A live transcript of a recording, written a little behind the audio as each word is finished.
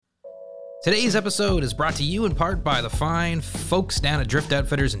Today's episode is brought to you in part by the fine folks down at Drift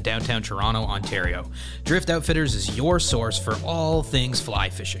Outfitters in downtown Toronto, Ontario. Drift Outfitters is your source for all things fly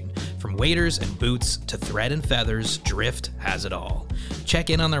fishing. From waders and boots to thread and feathers, Drift has it all.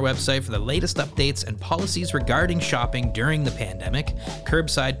 Check in on their website for the latest updates and policies regarding shopping during the pandemic.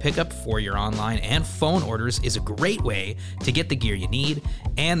 Curbside pickup for your online and phone orders is a great way to get the gear you need,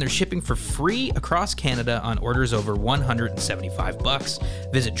 and they're shipping for free across Canada on orders over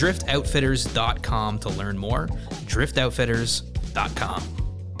 $175. Visit driftoutfitters.com to learn more. driftoutfitters.com.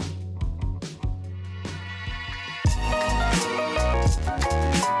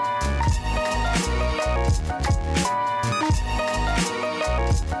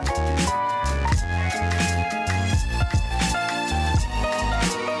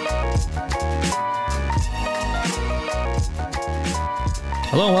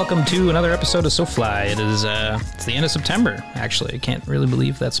 Hello and welcome to another episode of SoFly. It's the end of September, actually. I can't really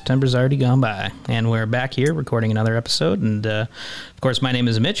believe that September's already gone by. And we're back here recording another episode. And, of course, my name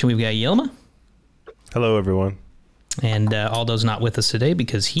is Mitch, and we've got Yilma. Hello, everyone. And Aldo's not with us today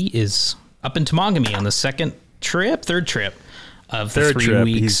because he is up in Temagami on the third trip of the 3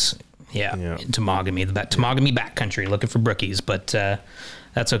 weeks. Yeah, in Temagami, the Temagami backcountry, looking for brookies. But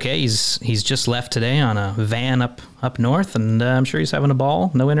that's okay. He's just left today on a van up north, and I'm sure he's having a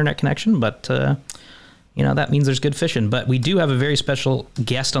ball. No internet connection, but that means there's good fishing. But we do have a very special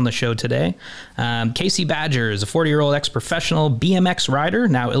guest on the show today. Casey Badger is a 40-year-old ex-professional BMX rider,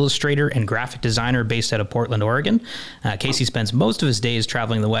 now illustrator and graphic designer based out of Portland, Oregon. Casey spends most of his days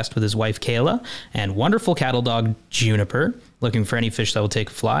traveling the West with his wife, Kayla, and wonderful cattle dog, Juniper, looking for any fish that will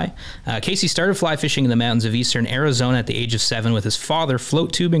take a fly. Casey started fly fishing in the mountains of eastern Arizona at the age of 7 with his father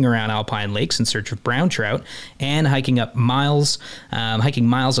float tubing around alpine lakes in search of brown trout and hiking miles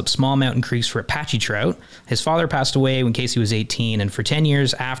up small mountain creeks for Apache trout. His father passed away when Casey was 18, and for 10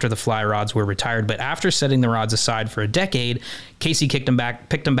 years after the fly rods were retired, but after setting the rods aside for a decade, Casey picked them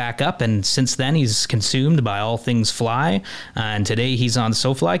back up, and since then he's consumed by all things fly, and today he's on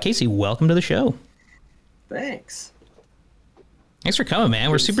SoFly. Casey, welcome to the show. Thanks for coming,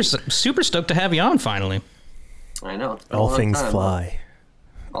 man. We're super stoked to have you on finally. I know. All things fly.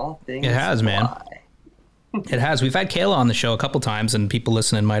 All things It has, man. It has. We've had Kayla on the show a couple times, and people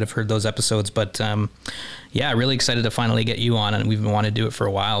listening might have heard those episodes. But really excited to finally get you on, and we've been wanting to do it for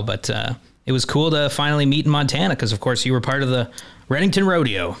a while. But it was cool to finally meet in Montana because, of course, you were part of the Redington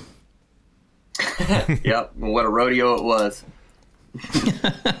Rodeo. Yep, what a rodeo it was.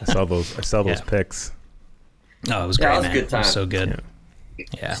 I saw those pics. Oh, it was great, it was man. a good time. It was so good.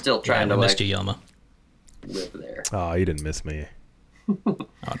 Yeah. Still trying to missed you, Yilma. live there. Oh, you didn't miss me. Oh no,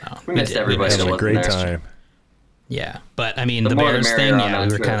 We missed everybody. Had a great time. Yeah, but I mean, The the more the Bears merrier thing. on Yeah, that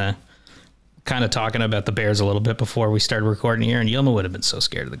we were trip. kind of talking about the Bears a little bit before we started recording here, and Yilma would have been so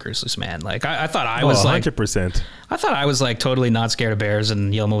scared of the Grizzlies, man. Like I thought I was 100%. I thought I was like totally not scared of bears,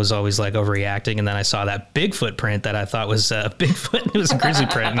 and Yilma was always like overreacting. And then I saw that Bigfoot print that I thought was Bigfoot. It was a grizzly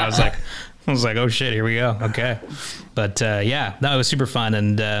print, and I was like, oh shit, here we go. Okay, but that was super fun,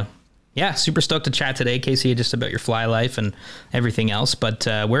 and super stoked to chat today, Casey, just about your fly life and everything else. But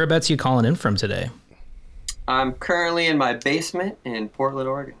whereabouts are you calling in from today? I'm currently in my basement in Portland,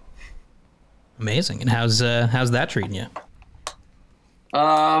 Oregon. Amazing. And how's that treating you?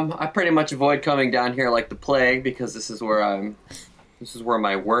 I pretty much avoid coming down here like the plague because this is where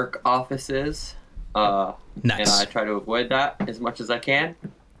my work office is. Nice. And I try to avoid that as much as I can.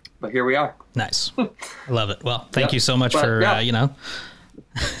 But here we are. Nice. I love it. Well, thank Yep. you so much But, for, yeah.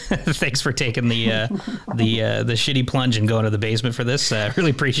 Thanks for taking the shitty plunge and going to the basement for this.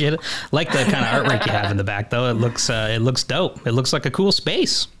 Really appreciate it. Like the kind of artwork you have in the back, though. It looks dope. It looks like a cool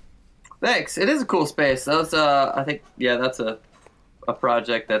space. Thanks. It is a cool space. I think, that's a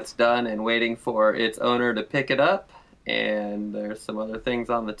project that's done and waiting for its owner to pick it up. And there's some other things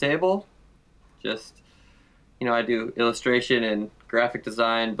on the table. Just, I do illustration and graphic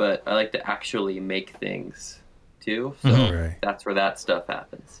design, but I like to actually make things too. So That's where that stuff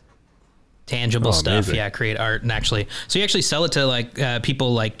happens. Tangible stuff. Amazing. Yeah, create art and actually. So you actually sell it to like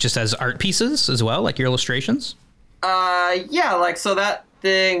people like just as art pieces as well, like your illustrations? So that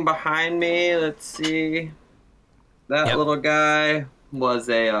thing behind me, let's see. That little guy was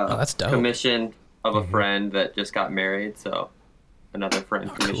a that's dope. commission of a friend that just got married, so another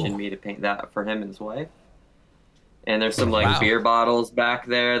friend commissioned me to paint that for him and his wife. And there's some beer bottles back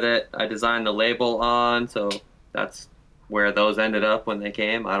there that I designed the label on, so that's where those ended up when they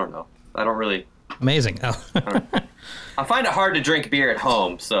came. I don't know. I don't really... Amazing. Oh. I find it hard to drink beer at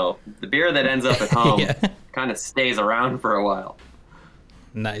home, so the beer that ends up at home kind of stays around for a while.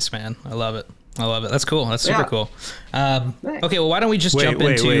 Nice, man. I love it. I love it. That's cool. That's super cool. Nice. Okay, well, why don't we just jump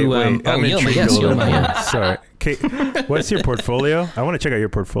into I'm Yilma? intrigued Yes, a little Yilma. bit. Yeah. Sorry. Kate, what's your portfolio? I want to check out your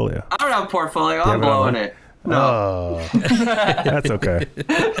portfolio. I don't have a portfolio. I'm blowing it. No. Oh, that's okay.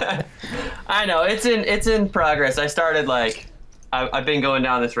 I know it's in progress. I started I've been going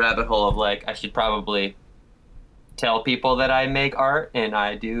down this rabbit hole of I should probably tell people that I make art and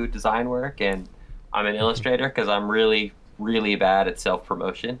I do design work and I'm an illustrator because I'm really, really bad at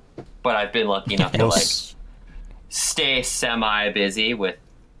self-promotion. But I've been lucky enough to stay semi-busy with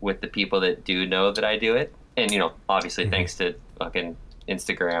the people that do know that I do it. And, obviously thanks to fucking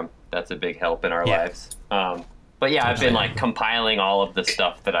Instagram, that's a big help in our lives. But yeah, I've been compiling all of the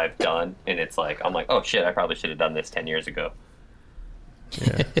stuff that I've done and it's I'm oh shit, I probably should have done this 10 years ago.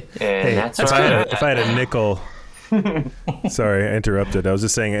 Yeah. And that's if I had a nickel... Sorry, I interrupted. I was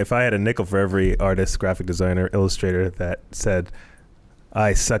just saying, if I had a nickel for every artist, graphic designer, illustrator that said,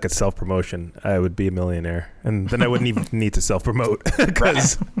 I suck at self-promotion, I would be a millionaire. And then I wouldn't even need to self-promote.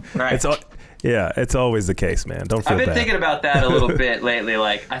 Because it's always the case, man. Don't feel bad. I've been thinking about that a little bit lately.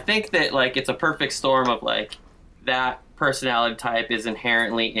 I think that it's a perfect storm of that personality type is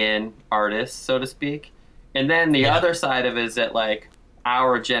inherently in artists, so to speak. And then the other side of it is that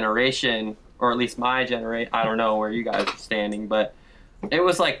our generation, or at least my generation, I don't know where you guys are standing, but it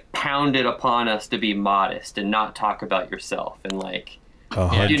was pounded upon us to be modest and not talk about yourself and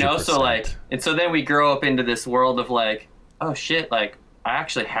 100%. and so then we grow up into this world of oh shit, I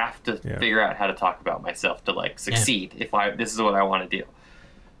actually have to figure out how to talk about myself to succeed if this is what I want to do.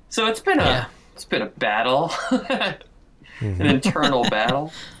 So it's been a battle, an internal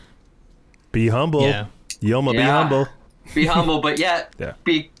battle. Be humble. Yeah. Yilma, be humble. Be humble, but yet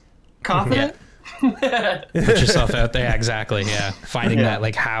be confident. Put yourself out there. Exactly. Yeah. Finding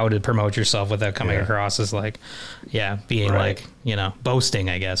that how to promote yourself without coming across as being boasting,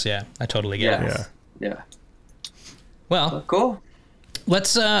 I guess. Yeah. I totally get it. Yeah. Well, cool.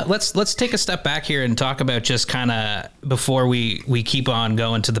 Let's take a step back here and talk about just kind of before we keep on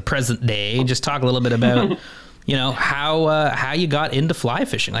going to the present day, just talk a little bit about how you got into fly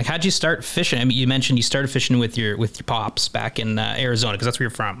fishing. How'd you start fishing? I mean, you mentioned you started fishing with your pops back in Arizona, because that's where you're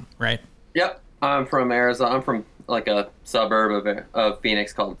from, right? Yep, I'm from Arizona. I'm from a suburb of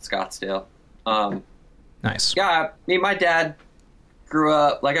Phoenix called Scottsdale. Nice. Yeah, my dad grew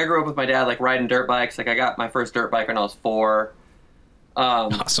up. I grew up with my dad riding dirt bikes. I got my first dirt bike when I was 4.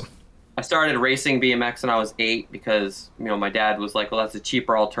 Awesome. I started racing BMX when I was 8 because my dad was well, that's a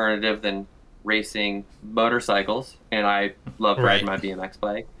cheaper alternative than racing motorcycles, and I loved riding my BMX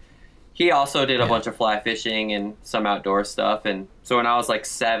bike. He also did a bunch of fly fishing and some outdoor stuff, and so when I was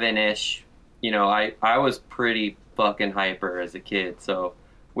 7-ish, I was pretty fucking hyper as a kid. So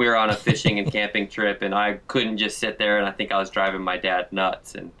we were on a fishing and camping trip, and I couldn't just sit there, and I think I was driving my dad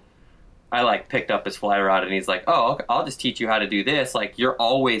nuts, and I picked up his fly rod, and he's oh, okay, I'll just teach you how to do this. You're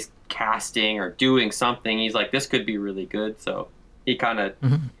always casting or doing something. He's this could be really good. So he kind of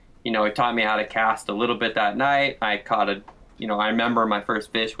he taught me how to cast a little bit that night. I caught I remember my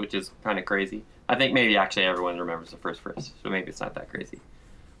first fish, which is kind of crazy. I think maybe actually everyone remembers the first fish, so maybe it's not that crazy.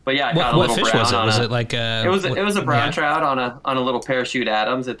 But yeah, I caught a little brown. What fish was it? Was it like a... It was a brown trout on a little parachute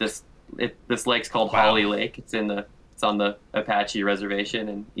Adams at this lake's called Holly Lake. It's on the Apache reservation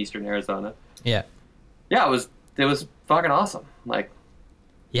in eastern Arizona. Yeah. Yeah, it was fucking awesome.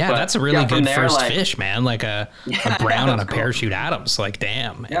 That's a really good first fish, man. A brown on a parachute Adams.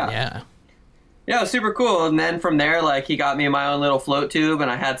 Damn, man. Yeah, it was super cool. And then from there, he got me my own little float tube,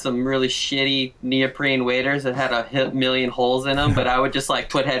 and I had some really shitty neoprene waders that had a million holes in them, but I would just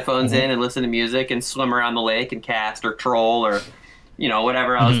put headphones in and listen to music and swim around the lake and cast or troll or,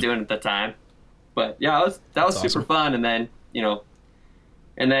 whatever I was doing at the time. But yeah, that was super fun. And then,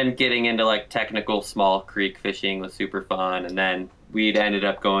 and then getting into technical small creek fishing was super fun. And then we'd ended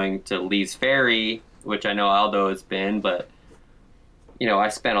up going to Lee's Ferry, which I know Aldo has been, but I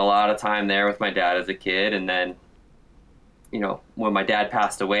spent a lot of time there with my dad as a kid. And then, when my dad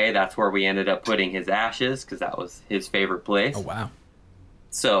passed away, that's where we ended up putting his ashes, because that was his favorite place. Oh, wow.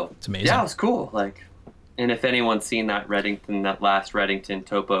 So, it's amazing. Yeah, it was cool. And if anyone's seen that last Reddington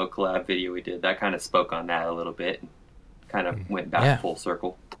Topo collab video we did, that kind of spoke on that a little bit and kind of went back full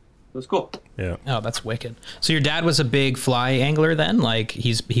circle. It was cool. Yeah. Oh, that's wicked. So your dad was a big fly angler then?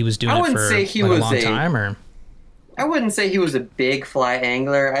 He was doing it for a long time, or? I wouldn't say he was a big fly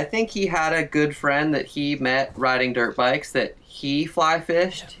angler. I think he had a good friend that he met riding dirt bikes that he fly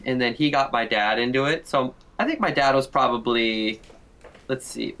fished, and then he got my dad into it. So I think my dad was probably,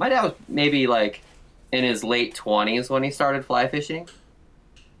 my dad was maybe in his late 20s when he started fly fishing.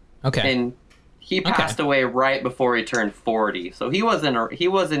 Okay. And he passed away right before he turned 40, so he wasn't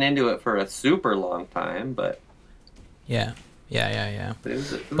into it for a super long time, but yeah.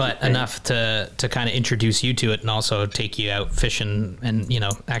 But enough to kind of introduce you to it and also take you out fishing and,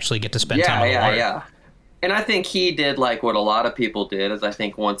 actually get to spend time on the water. Yeah. And I think he did like what a lot of people did, is I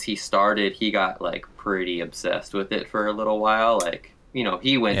think once he started, he got like pretty obsessed with it for a little while. Like,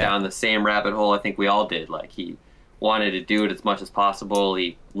 he went down the same rabbit hole I think we all did. Like, he wanted to do it as much as possible.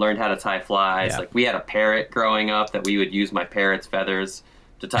 He learned how to tie flies. Like, we had a parrot growing up that we would use my parrot's feathers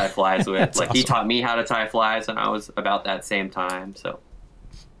to tie flies with. Like, awesome. He taught me how to tie flies when I was about that same time. So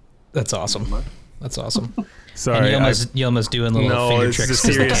that's awesome. That's awesome. Sorry, and Yilma's doing little finger tricks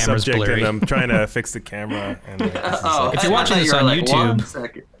because the camera's blurry. And I'm trying to fix the camera. And if you're watching this on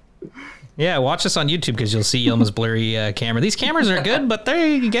YouTube, watch this on YouTube because you'll see Yilma's blurry camera. These cameras are good, but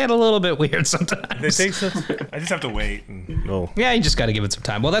they get a little bit weird sometimes. I just have to wait. Yeah, you just got to give it some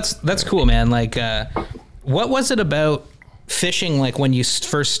time. Well, that's cool, man. Like, what was it about fishing, like when you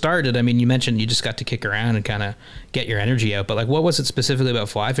first started? I mean, you mentioned you just got to kick around and kind of get your energy out, but like, what was it specifically about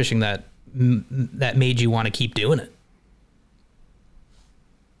fly fishing that made you want to keep doing it?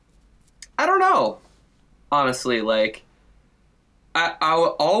 I don't know, honestly. Like, I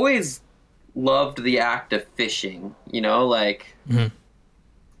always loved the act of fishing, like,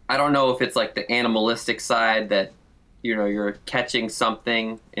 I don't know if it's like the animalistic side that, you're catching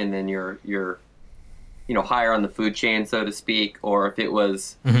something and then you're higher on the food chain, so to speak, or if it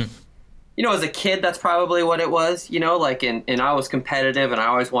was, as a kid, that's probably what it was, like, and I was competitive and I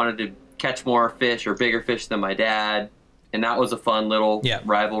always wanted to catch more fish or bigger fish than my dad. And that was a fun little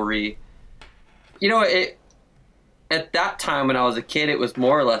rivalry. At that time when I was a kid, it was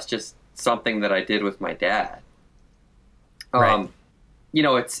more or less just something that I did with my dad. Right.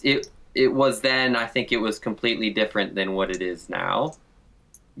 It was then, I think it was completely different than what it is now.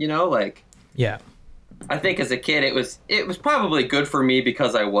 Like, yeah. I think as a kid, it was probably good for me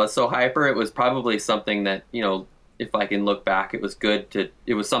because I was so hyper. It was probably something that, if I can look back, it was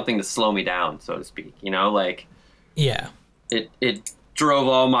something to slow me down, so to speak, like, yeah, it drove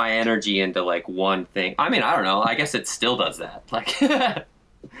all my energy into like one thing. I mean, I don't know. I guess it still does that. Like,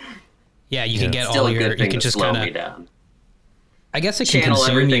 yeah, you can get all your, you can just kind of, down. I guess it can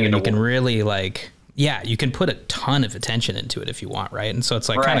consume you and you can really like, you can put a ton of attention into it if you want. Right. And so it's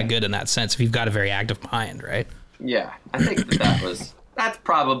like kind of good in that sense if you've got a very active mind. Right. Yeah. I think that's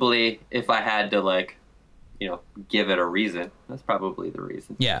probably, if I had to like, give it a reason, that's probably the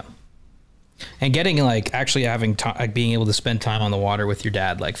reason. Yeah. And getting like actually having like being able to spend time on the water with your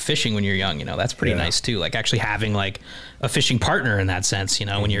dad, like fishing when you're young, that's pretty nice too. Like actually having like a fishing partner in that sense,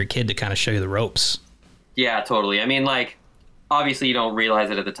 when you're a kid to kind of show you the ropes. Yeah, totally. I mean, like, obviously you don't realize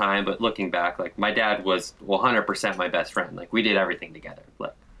it at the time, but looking back, like my dad was 100% my best friend. Like we did everything together.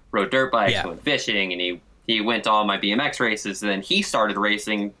 Like rode dirt bikes, went fishing, and he went to all my BMX races. And then he started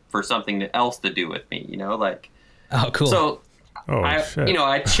racing for something else to do with me, like. Oh, cool. So. Shit.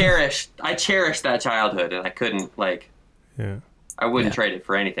 I cherished that childhood, and I couldn't I wouldn't trade it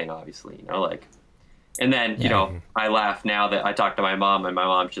for anything, obviously, like, and then, I laugh now that I talk to my mom and my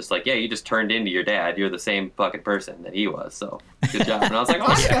mom's just like, yeah, you just turned into your dad. You're the same fucking person that he was. So good job. And I was like,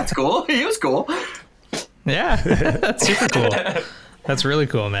 oh, that's cool. He was cool. Yeah. That's super cool. That's really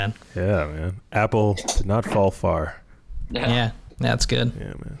cool, man. Yeah, man. Apple did not fall far. Yeah. That's good.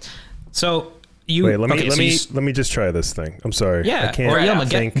 Yeah, man. So, wait, let me just try this thing. I'm sorry. Yeah, I can't or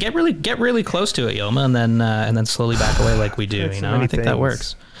Yilma, get really close to it, Yilma, and then slowly back away like we do. I think that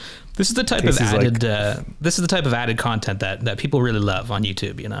works. This is the type of added content that people really love on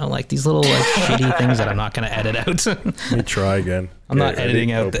YouTube. Like these little like shitty things that I'm not going to edit out. Let me try again. I'm not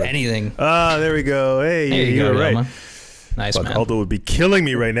editing out anything. Ah, there we go. Hey, you were right. Yilma. Nice, man. Aldo would be killing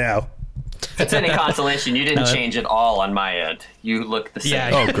me right now. If it's any consolation, you didn't change it all on my end. You look the same.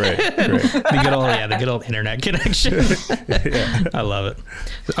 Yeah. Oh, great. The good old internet connection. I love it.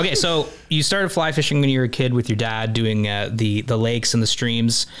 Okay, so you started fly fishing when you were a kid with your dad, doing the lakes and the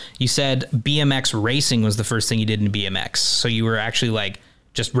streams. You said BMX racing was the first thing you did in BMX. So you were actually like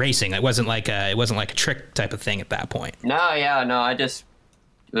just racing. It wasn't like a trick type of thing at that point. No, I just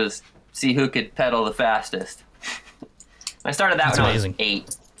was see who could pedal the fastest. I started that when I was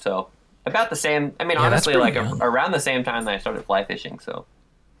 8, so. About the same. I mean, honestly, like around the same time that I started fly fishing. So,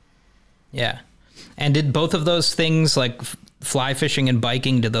 yeah. And did both of those things, like fly fishing and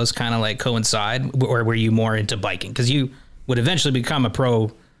biking, did those kind of like coincide, or were you more into biking? Because you would eventually become a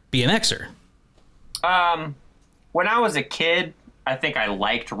pro BMXer. When I was a kid, I think I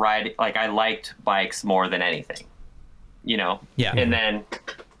liked riding. Like I liked bikes more than anything. Yeah. And then,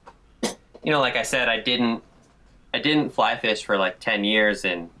 like I said, I didn't fly fish for like 10 years,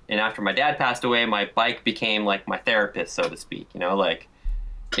 and And after my dad passed away, my bike became like my therapist, so to speak. You know, like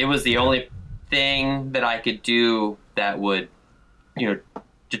it was the only thing that I could do that would, you know,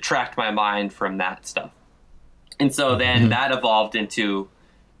 detract my mind from that stuff. And so then that evolved into,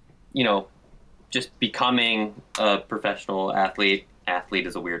 you know, just becoming a professional athlete. Athlete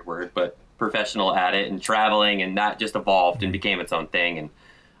is a weird word, but professional at it, and traveling, and that just evolved and became its own thing. And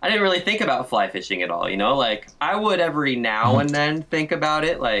I didn't really think about fly fishing at all, you know, like I would every now and then think about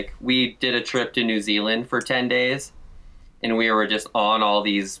it. Like we did a trip to New Zealand for 10 days and we were just on all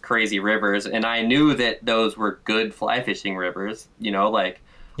these crazy rivers. And I knew that those were good fly fishing rivers, you know, like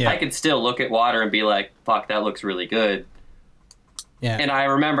I could still look at water and be like, fuck, that looks really good. Yeah. And I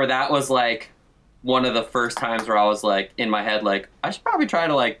remember that was like one of the first times where I was like in my head, like I should probably try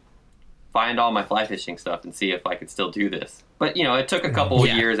to like find all my fly fishing stuff and see if I could still do this. But, you know, it took a couple of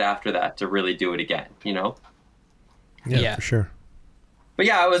years after that to really do it again, you know? Yeah, for sure. But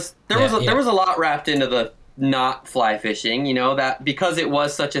yeah, there was a lot wrapped into the not fly fishing, you know, that because it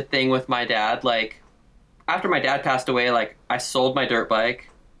was such a thing with my dad, like after my dad passed away, like I sold my dirt bike.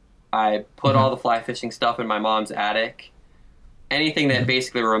 I put all the fly fishing stuff in my mom's attic. Anything that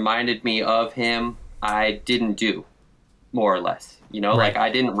basically reminded me of him, I didn't do, more or less. You know, like I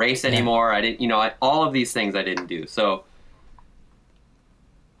didn't race anymore. I didn't, you know, all of these things I didn't do. So,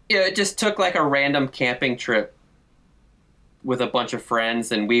 yeah, it just took like a random camping trip with a bunch of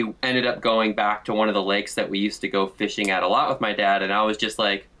friends. And we ended up going back to one of the lakes that we used to go fishing at a lot with my dad. And I was just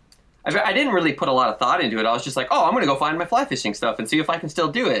like, I didn't really put a lot of thought into it. I was just like, oh, I'm going to go find my fly fishing stuff and see if I can still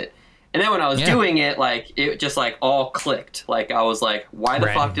do it. And then when I was doing it, like, it just like all clicked. Like, I was like, why the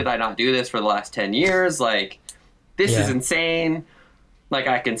fuck did I not do this for the last 10 years? Like, this is insane. Like,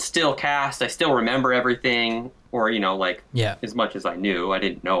 I can still cast. I still remember everything. Or, you know, like, as much as I knew. I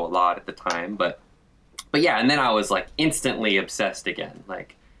didn't know a lot at the time. But yeah, and then I was, like, instantly obsessed again.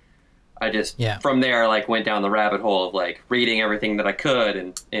 Like, I just, from there, like, went down the rabbit hole of, like, reading everything that I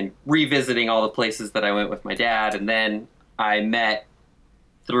could and revisiting all the places that I went with my dad. And then I met,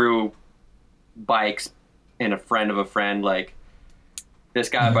 through bikes and a friend of a friend, like, this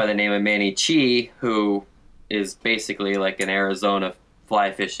guy by the name of Manny Chi, who is basically, like, an Arizona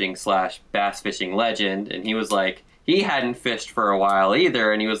fly fishing / bass fishing legend. And he was like, he hadn't fished for a while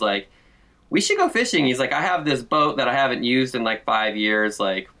either. And he was like, we should go fishing. He's like, I have this boat that I haven't used in like 5 years.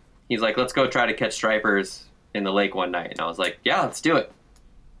 Like, he's like, let's go try to catch stripers in the lake one night. And I was like, yeah, let's do it.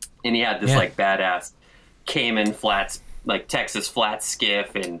 And he had this like badass Cayman flats, like Texas flat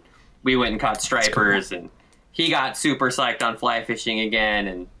skiff. And we went and caught stripers. And he got super psyched on fly fishing again.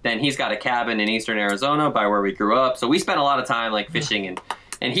 And then he's got a cabin in eastern Arizona by where we grew up. So we spent a lot of time like fishing,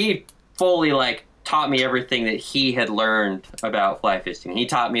 and he fully like taught me everything that he had learned about fly fishing. He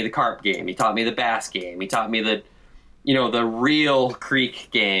taught me the carp game. He taught me the bass game. He taught me the, you know, the real creek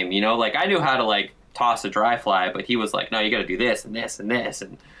game, you know, like I knew how to like toss a dry fly, but he was like, no, you got to do this and this and this.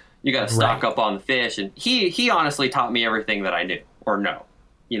 And you got to stock up on the fish. And he honestly taught me everything that I knew or know,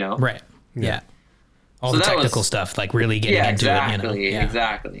 you know? Right. Yeah. All the technical stuff, like really getting into it. You know?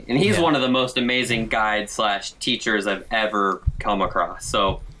 Exactly. And he's one of the most amazing guides / teachers I've ever come across.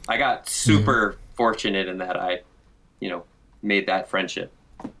 So I got super fortunate in that I, you know, made that friendship.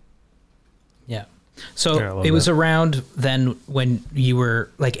 Yeah. So it was around then when you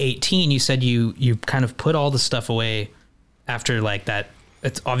were like 18, you said you kind of put all the stuff away after like that.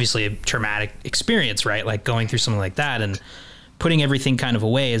 It's obviously a traumatic experience, right? Like going through something like that and putting everything kind of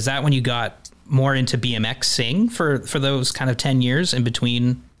away. Is that when you got more into BMXing for those kind of 10 years in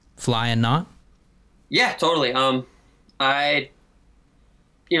between fly and not? Yeah, totally. I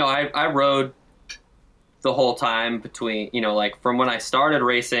rode the whole time between, you know, like from when I started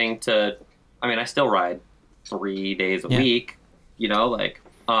racing to, I mean, I still ride 3 days a week, you know, like,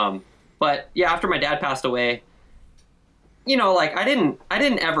 but yeah, after my dad passed away, you know, like I didn't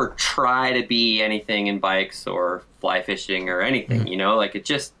ever try to be anything in bikes or fly fishing or anything, you know, like it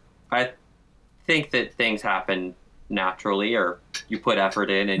just, I think that things happen naturally, or you put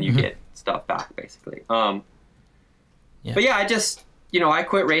effort in and you get stuff back basically. But yeah, I just, you know, I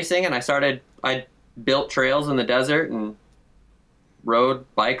quit racing and I built trails in the desert and rode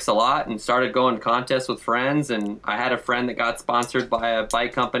bikes a lot and started going to contests with friends. And I had a friend that got sponsored by a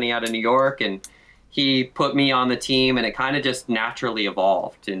bike company out of New York, and he put me on the team, and it kind of just naturally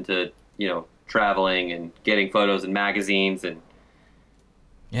evolved into, you know, traveling and getting photos in magazines and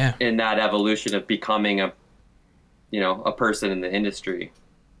in that evolution of becoming a person in the industry.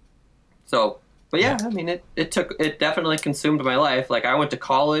 So, but yeah, I mean, it definitely consumed my life. Like I went to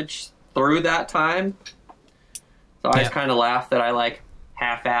college through that time. So I just kind of laughed that I like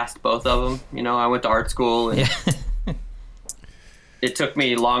half-assed both of them. You know, I went to art school and it took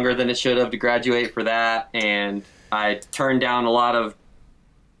me longer than it should have to graduate for that, and I turned down a lot of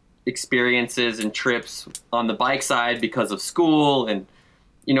experiences and trips on the bike side because of school, and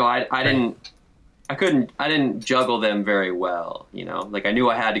I didn't juggle them very well. Like I knew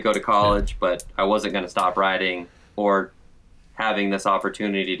I had to go to college, but I wasn't going to stop riding or having this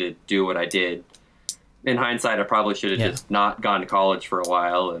opportunity to do what I did. In hindsight, I probably should have just not gone to college for a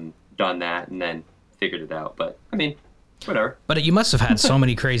while and done that and then figured it out. But I mean, whatever. But you must have had so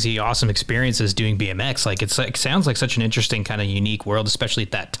many crazy, awesome experiences doing BMX. Like it sounds like such an interesting kind of unique world, especially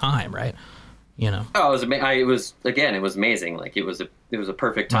at that time, right? Oh, it was amazing. Like it was a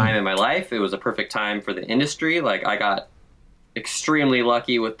perfect time in my life. It was a perfect time for the industry. Like I got extremely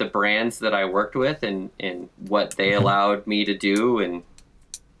lucky with the brands that I worked with and what they allowed me to do and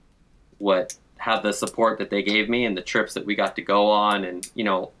how the support that they gave me and the trips that we got to go on. And,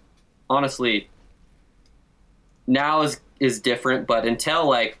 honestly, now is different, but until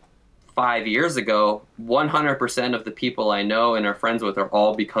like 5 years ago, 100% of the people I know and are friends with are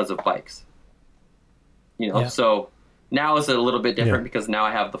all because of bikes. So now is a little bit different because now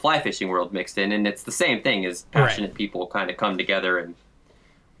I have the fly fishing world mixed in, and it's the same thing as passionate people kind of come together and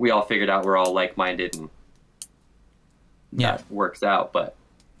we all figured out we're all like-minded and that works out. But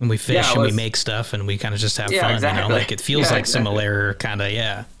and we fish and we make stuff and we kind of just have fun, exactly. Like it feels like similar kind of,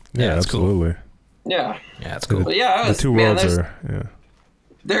 it's absolutely. Cool. Yeah, it's cool. The two worlds are,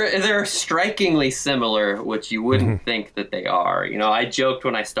 They're strikingly similar, which you wouldn't think that they are. I joked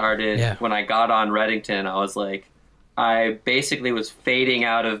when I started, when I got on Redington, I was like, I basically was fading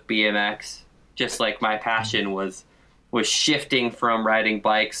out of BMX, just like my passion was shifting from riding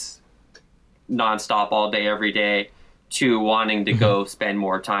bikes nonstop all day, every day, to wanting to go spend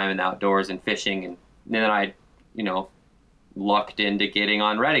more time in the outdoors and fishing. And then I, lucked into getting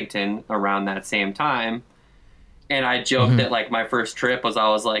on Redington around that same time. And I joked that like my first trip was, I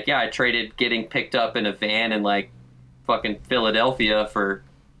was like, I traded getting picked up in a van in like fucking Philadelphia for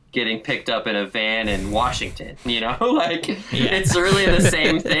getting picked up in a van in Washington, it's really the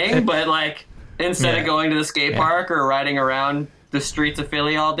same thing, but like instead of going to the skate park or riding around the streets of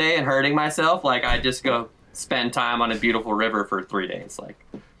Philly all day and hurting myself, like I just go spend time on a beautiful river for 3 days. Like,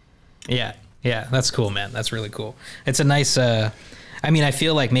 yeah, that's cool, man. That's really cool. It's a nice, I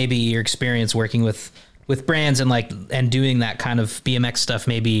feel like maybe your experience working with brands and doing that kind of BMX stuff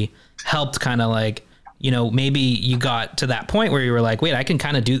maybe helped kind of like, maybe you got to that point where you were like, wait, I can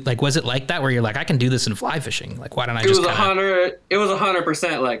kind of do, like, was it like that where you're like, I can do this in fly fishing? Like, why don't I just It was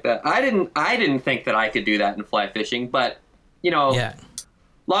 100% like that. I didn't think that I could do that in fly fishing, but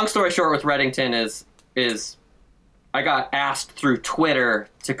long story short with Redington is I got asked through Twitter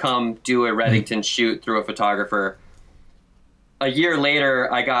to come do a Redington shoot through a photographer. A year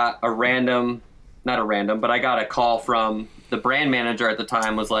later, I got I got a call from the brand manager at the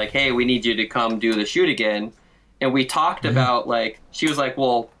time, was like, hey, we need you to come do the shoot again. And we talked about like, she was like,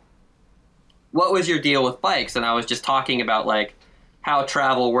 well, what was your deal with bikes? And I was just talking about like how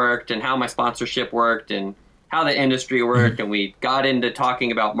travel worked and how my sponsorship worked and how the industry worked. And we got into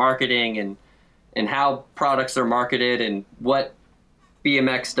talking about marketing and how products are marketed and what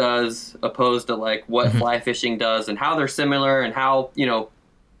BMX does opposed to like what fly fishing does and how they're similar and how,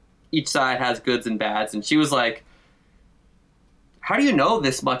 each side has goods and bads. And she was like, how do you know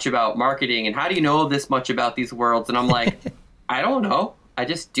this much about marketing? And how do you know this much about these worlds? And I'm like, I don't know. I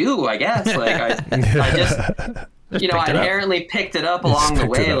just do, I guess. Like I just I inherently picked it up along the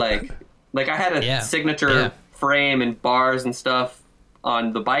way. Like I had a signature frame and bars and stuff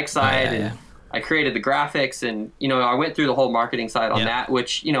on the bike side and I created the graphics and, I went through the whole marketing side on that,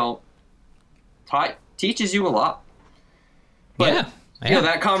 which, teaches you a lot. But,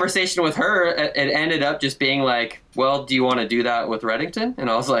 that conversation with her, it ended up just being like, well, do you want to do that with Redington? And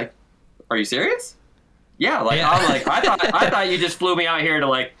I was like, are you serious? Yeah. I'm like, I thought you just flew me out here to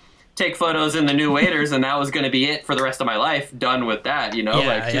like take photos in the new waders and that was going to be it for the rest of my life. Done with that,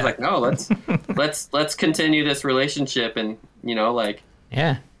 she's like, no, let's continue this relationship. And,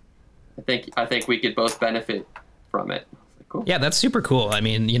 I think we could both benefit from it. Like, cool. Yeah, that's super cool. I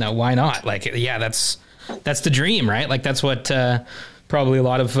mean, why not? Like, that's the dream, right? Like, that's what probably a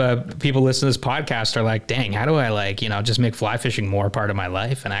lot of people listening to this podcast are like, dang, how do I just make fly fishing more part of my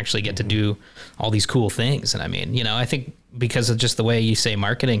life and actually get to do all these cool things? And I mean, I think because of just the way you say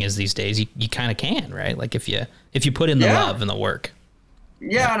marketing is these days, you kind of can, right? Like if you put in the love and the work.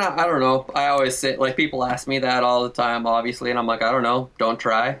 Yeah, and I don't know. I always say, like, people ask me that all the time, obviously, and I'm like, I don't know. Don't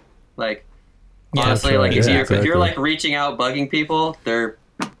try. Like, honestly, like if you're like reaching out, bugging people, they're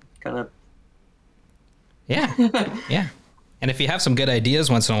kind of yeah. And if you have some good ideas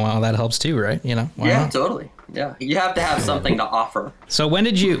once in a while, that helps too, right? Why not? Totally. Yeah, you have to have something to offer. So when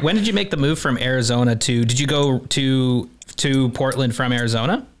did you make the move from Arizona to? Did you go to Portland from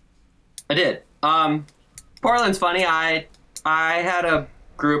Arizona? I did. Portland's funny. I had a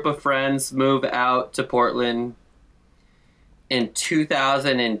group of friends move out to Portland in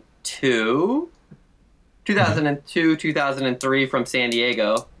 2002, 2003 from San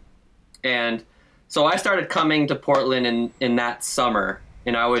Diego, and so I started coming to Portland in that summer,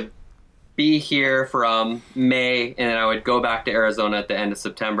 and I would be here from May, and then I would go back to Arizona at the end of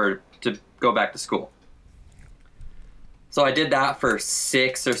September to go back to school. So I did that for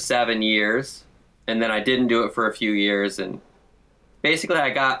 6 or 7 years, and then I didn't do it for a few years, and basically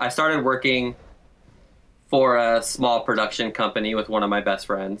I started working for a small production company with one of my best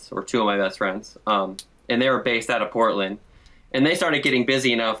friends, or two of my best friends, and they were based out of Portland, and they started getting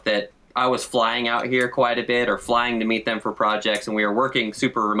busy enough that I was flying out here quite a bit, or flying to meet them for projects, and we were working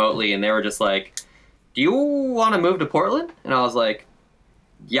super remotely, and they were just like, "Do you want to move to Portland?" And I was like,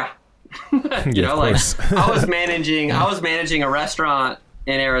 "Yeah." I was managing a restaurant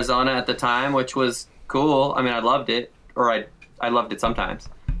in Arizona at the time, which was cool. I mean, I loved it, or I loved it sometimes.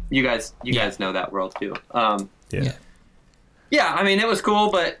 You guys know that world too. Yeah. I mean, it was cool,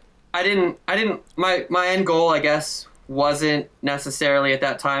 but my end goal, I guess, wasn't necessarily at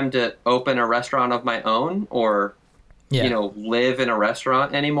that time to open a restaurant of my own, or live in a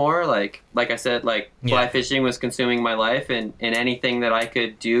restaurant anymore. Like I said, fly fishing was consuming my life, and anything that I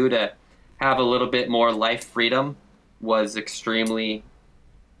could do to have a little bit more life freedom was extremely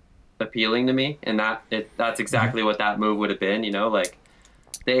appealing to me, and that's exactly what that move would have been. The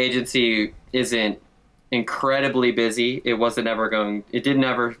agency isn't incredibly busy. It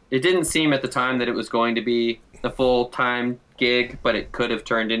didn't seem at the time that it was going to be a full-time gig, but it could have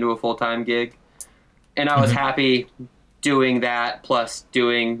turned into a full-time gig, and I was happy doing that, plus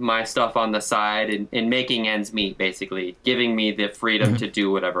doing my stuff on the side and making ends meet, basically giving me the freedom to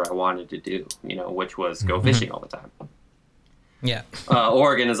do whatever I wanted to do, which was go fishing all the time. Yeah.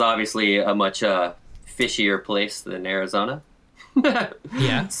 Oregon is obviously a much fishier place than Arizona.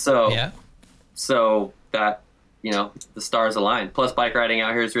 Yeah. So that, the stars aligned. Plus bike riding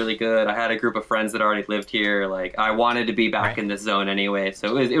out here is really good. I had a group of friends that already lived here. Like, I wanted to be back in this zone anyway.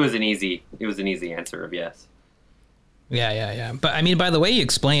 So it was an easy answer of yes. Yeah. But I mean, by the way you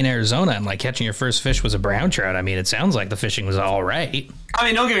explain Arizona and catching your first fish was a brown trout, I mean, it sounds like the fishing was all right. I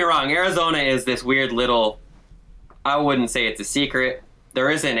mean, don't get me wrong. Arizona is this weird little, I wouldn't say it's a secret. There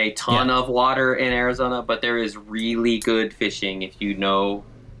isn't a ton of water in Arizona, but there is really good fishing if you know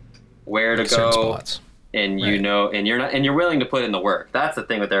where to go spots. And you're willing to put in the work. That's the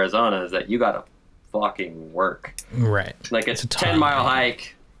thing with Arizona, is that you got to fucking work. Right. Like a 10-mile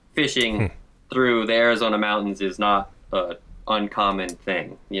hike fishing through the Arizona mountains is not a uncommon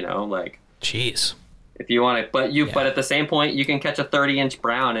thing, Jeez. If you want it, but at the same point, you can catch a 30-inch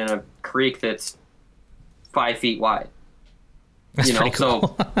brown in a creek that's 5 feet wide. That's pretty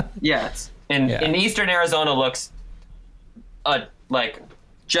cool. So in eastern Arizona looks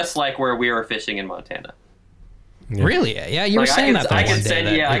just like where we were fishing in Montana. Yeah. Really? Yeah, you were saying that. I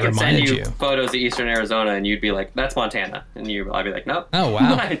could send you photos of eastern Arizona, and you'd be like, "That's Montana," and I'd be like, "Nope." Oh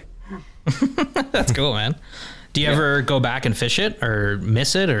wow. That's cool, man. Do you ever go back and fish it or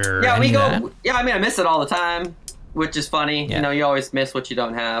miss it or we go. Yeah, I mean, I miss it all the time, which is funny. Yeah. You always miss what you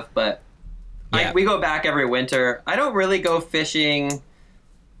don't have, but we go back every winter. I don't really go fishing.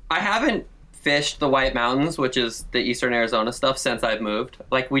 I haven't fished the White Mountains, which is the eastern Arizona stuff, since I've moved.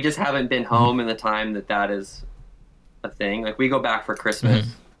 We just haven't been home in the time that is a thing. We go back for Christmas.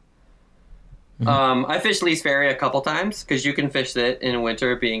 I fished Lee's Ferry a couple times because you can fish it in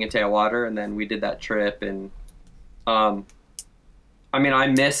winter, being in tailwater, and then we did that trip. And I mean, I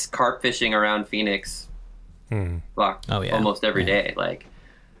miss carp fishing around Phoenix almost every day.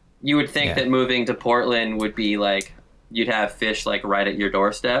 You would think that moving to Portland would be you'd have fish right at your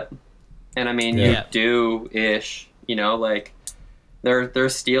doorstep, and I mean you do ish.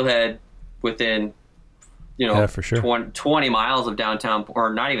 There's steelhead within for sure. 20 miles of downtown,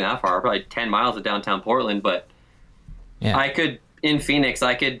 or not even that far, probably 10 miles of downtown Portland. But in Phoenix,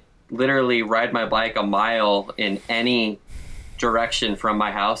 I could literally ride my bike a mile in any direction from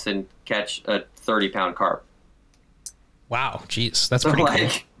my house and catch a 30-pound carp. Wow, jeez, that's pretty cool.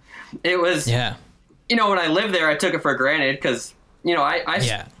 It was, when I lived there, I took it for granted because,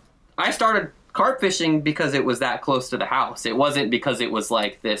 I started carp fishing because it was that close to the house. It wasn't because it was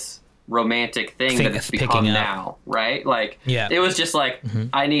this romantic thing that it's become now, right? It was just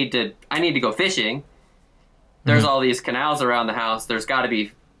I need to go fishing. There's all these canals around the house. There's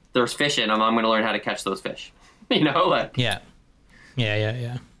fish in them. I'm going to learn how to catch those fish. Yeah.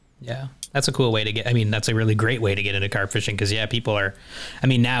 Yeah, that's a cool way to get. I mean, that's a really great way to get into carp fishing because people are. I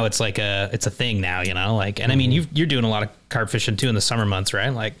mean, now it's like it's a thing now, like, and I mean, you're doing a lot of carp fishing too in the summer months, right?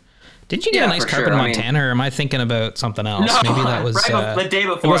 Like, didn't you get a nice carp in Montana, or am I thinking about something else? No, maybe that was the day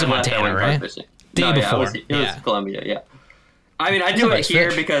before. It wasn't Montana, right? Day before. It was Columbia. Yeah. I mean, I do it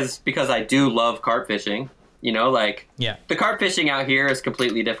here because I do love carp fishing. The carp fishing out here is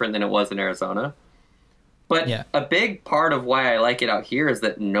completely different than it was in Arizona. But a big part of why I like it out here is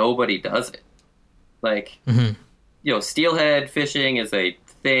that nobody does it. Like, steelhead fishing is a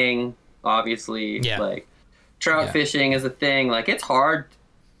thing, obviously. Yeah. Like, trout fishing is a thing. Like, it's hard.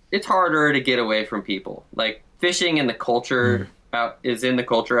 It's harder to get away from people. Like, fishing in the culture is in the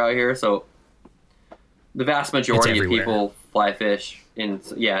culture out here. So, the vast majority of people fly fish.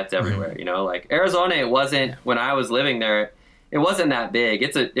 It's everywhere. Like Arizona, it wasn't when I was living there. It wasn't that big.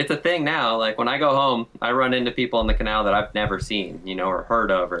 It's a thing now. Like when I go home, I run into people in the canal that I've never seen, or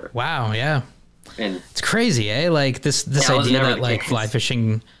heard of. Wow, yeah. And it's crazy, eh? Like this idea that like fly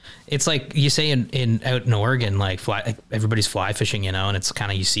fishing, it's like you say out in Oregon, like everybody's fly fishing, and it's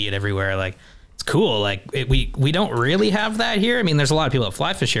kind of you see it everywhere. Like it's cool. Like we don't really have that here. I mean, there's a lot of people that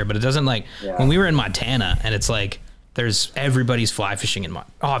fly fish here, but it doesn't like when we were in Montana, and it's like everybody's fly fishing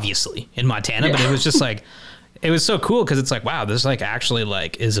obviously in Montana, but it was just like. It was so cool because it's like, wow, this like actually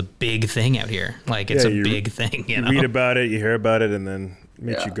like is a big thing out here. Like it's a big thing. You read about it, you hear about it, and then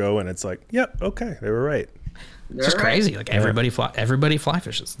you go and it's like, yep, okay, they were right. It's just crazy. Like everybody fly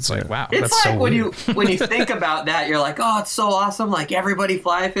fishes. It's like, wow. It's that's like so when weird. when you think about that, you're like, oh, it's so awesome. Like everybody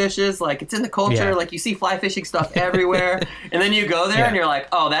fly fishes. Like it's in the culture. Yeah. Like you see fly fishing stuff everywhere. And then you go there and you're like,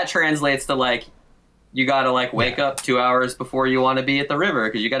 oh, that translates to like, you got to like wake up 2 hours before you want to be at the river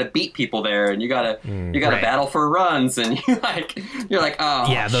because you got to beat people there and you got to battle for runs and you're like,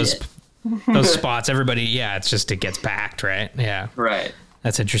 oh yeah, those spots, everybody, it's just it gets packed, right? Yeah, right.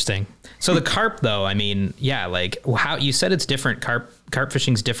 That's interesting. So the carp, though, I mean, like how you said it's different. Carp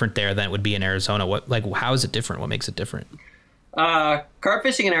fishing's different there than it would be in Arizona. How is it different? What makes it different? Carp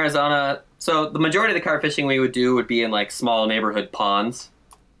fishing in Arizona. So the majority of the carp fishing we would do would be in like small neighborhood ponds.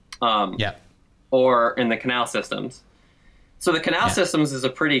 Or in the canal systems. So the canal systems is a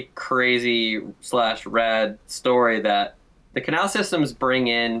pretty crazy / rad story that the canal systems bring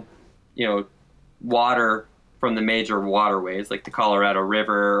in, water from the major waterways like the Colorado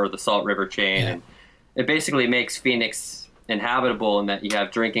River or the Salt River chain. And it basically makes Phoenix inhabitable in that you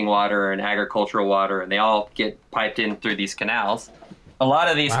have drinking water and agricultural water and they all get piped in through these canals. A lot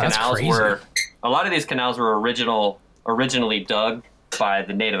of these canals were originally dug by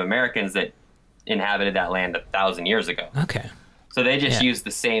the Native Americans that inhabited that land 1,000 years ago. Okay. So they just used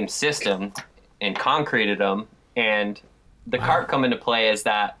the same system and concreted them. And the carp come into play is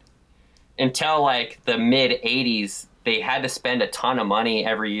that until like the mid 80s, they had to spend a ton of money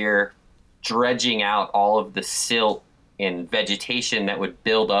every year dredging out all of the silt and vegetation that would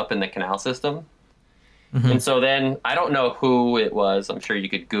build up in the canal system. Mm-hmm. And so then I don't know who it was. I'm sure you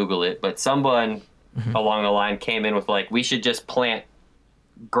could Google it, but someone along the line came in with like, we should just plant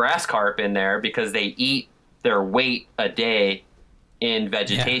grass carp in there because they eat their weight a day in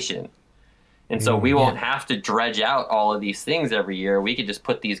vegetation. And so we won't have to dredge out all of these things every year. We could just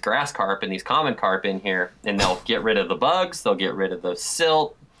put these grass carp and these common carp in here and they'll get rid of the bugs. They'll get rid of the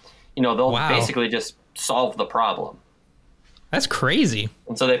silt. They'll basically just solve the problem. That's crazy.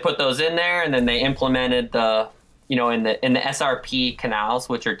 And so they put those in there and then they implemented the, in the SRP canals,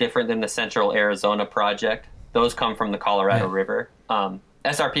 which are different than the Central Arizona project. Those come from the Colorado River.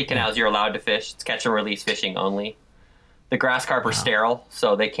 SRP canals, you're allowed to fish. It's catch and release fishing only. The grass carp are sterile,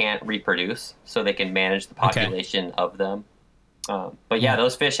 so they can't reproduce, so they can manage the population of them. But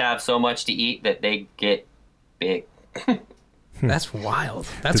those fish have so much to eat that they get big. That's wild.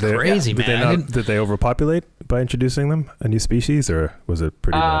 That's crazy, man. Did they overpopulate by introducing them, a new species, or was it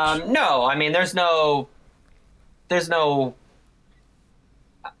pretty much? No, I mean, there's no.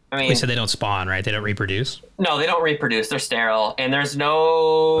 I mean, so they don't spawn, right? They don't reproduce? No, they don't reproduce. They're sterile. And there's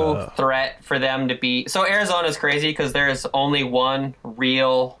no threat for them to be... So Arizona's crazy because there's only one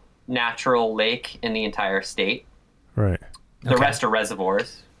real natural lake in the entire state. Right. The rest are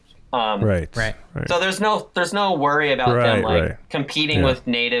reservoirs. Right. So there's no worry about them competing with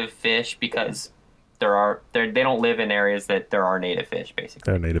native fish because they don't live in areas that there are native fish, basically.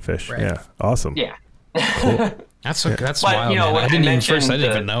 They're native fish. Right. Yeah. Awesome. Yeah. Cool. That's wild. I didn't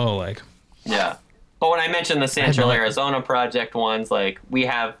even know. Like, yeah. But when I mentioned the Central Arizona project ones, like we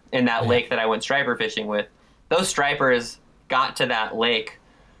have in that lake that I went striper fishing with, those stripers got to that lake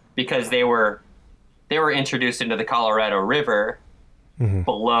because they were introduced into the Colorado River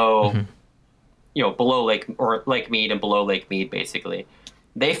below, below Lake Mead and below Lake Mead, basically.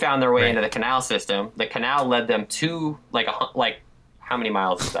 They found their way Right. into the canal system. The canal led them to like how many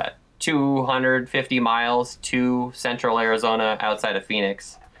miles is that? 250 miles to central Arizona outside of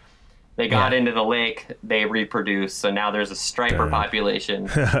Phoenix. They got into the lake, they reproduced, so now there's a striper population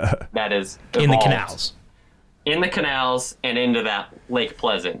that is In the evolved. canals. In the canals and into that Lake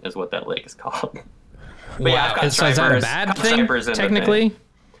Pleasant is what that lake is called. But Wow. I've got So is that a stripers- bad got thing, stripers in the technically?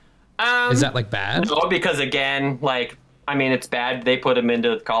 thing. Is that like bad? No, because again, like, I mean, it's bad. They put them into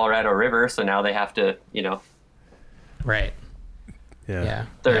the Colorado River, so now they have to, Right. Yeah.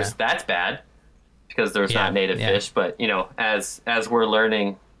 Yeah. that's bad because there's Yeah, not native yeah. fish. But as we're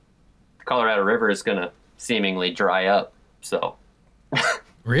learning, the Colorado River is going to seemingly dry up. So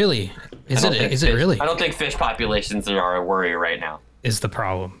Really? Is it really? I don't think fish populations are a worry right now. Is the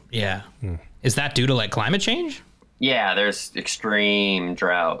problem? Yeah. Is that due to like climate change? Yeah, there's extreme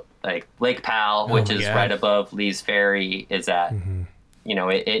drought. Like Lake Powell, which my is God. right above Lee's Ferry, is at,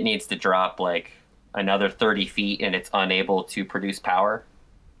 it needs to drop like another 30 feet and it's unable to produce power.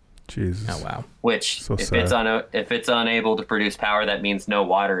 Jesus. Oh wow. Which, So if sad. it's unable to produce power, that means no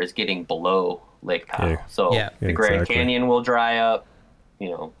water is getting below Lake Powell. Yeah. So Yeah. the Grand Exactly. Canyon will dry up.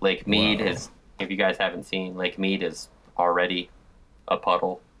 Lake Mead Wow. is, if you guys haven't seen, Lake Mead is already a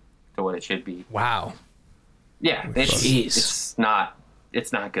puddle to what it should be. Wow. Yeah, Jeez. it's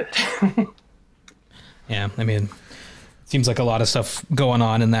not good. Yeah. I mean, seems like a lot of stuff going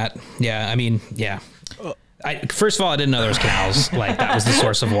on in that. Yeah. I mean, yeah. First of all, I didn't know there was canals. Like that was the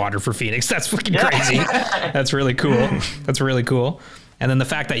source of water for Phoenix. That's fucking crazy. That's really cool. That's really cool. And then the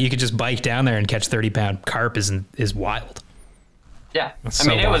fact that you could just bike down there and catch 30-pound carp is wild. Yeah, That's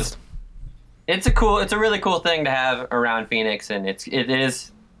I mean, so it's a really cool thing to have around Phoenix, and it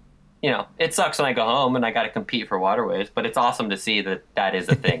is, it sucks when I go home and I got to compete for waterways, but it's awesome to see that is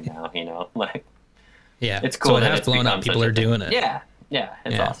a thing now. Like Yeah. it's cool. So it that has it's blown become up. People such a are thing. doing it. Yeah,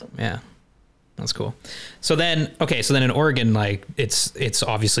 it's yeah, awesome. Yeah. That's cool. So then in Oregon, like it's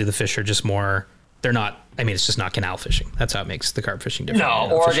obviously the fish are just more, they're not, I mean, it's just not canal fishing. That's how it makes the carp fishing different.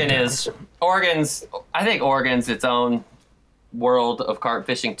 No, I think Oregon's its own world of carp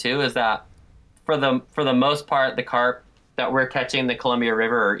fishing too, is that for the most part, the carp that we're catching in the Columbia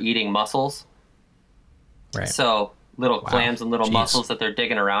River are eating mussels. Right. So little clams and little Jeez. mussels that they're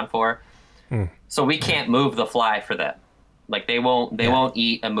digging around for. So we can't move the fly for them. Like they won't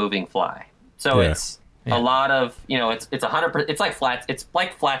eat a moving fly. So it's a lot of, it's 100%, it's like flats. It's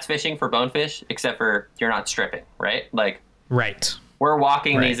like flats fishing for bonefish, except for you're not stripping, right? Like Right. we're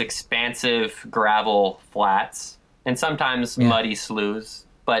walking Right. these expansive gravel flats and sometimes muddy sloughs,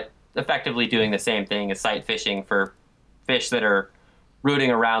 but effectively doing the same thing as sight fishing for fish that are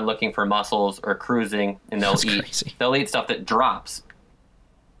rooting around looking for mussels or cruising, and That's crazy. they'll eat stuff that drops.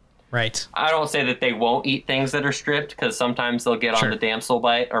 Right. I don't say that they won't eat things that are stripped, because sometimes they'll get Sure. on the damsel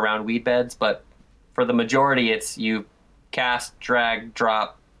bite around weed beds, but for the majority, it's you cast, drag,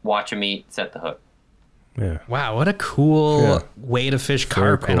 drop, watch them eat, set the hook. Yeah. Wow. What a cool way to fish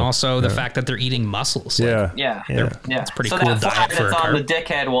carp. And cool. also the fact that they're eating mussels. Like, Yeah. Yeah. Yeah. It's pretty so cool that fly diet for that's a on the carp.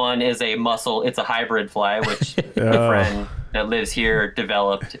 dickhead one is a mussel. It's a hybrid fly, which the friend that lives here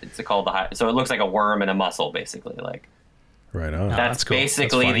developed. It's called so it looks like a worm and a mussel, basically. Like Right on. Oh, that's that's cool. That's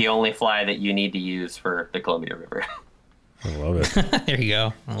basically funny. the only fly that you need to use for the Columbia River. I love it. There you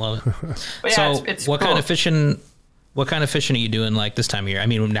go. I love it. But yeah, So it's what cool. kind of fishing are you doing like this time of year? I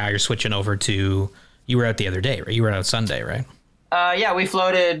mean, now you're switching over to, you were out the other day, right? You were out Sunday, right? Yeah, we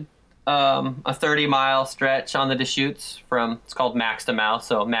floated a 30-mile stretch on the Deschutes from, it's called Max to Mouth,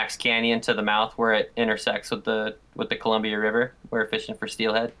 so Max Canyon to the mouth where it intersects with the Columbia River. We're fishing for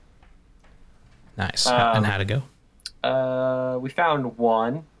steelhead. Nice. And how'd it go? We found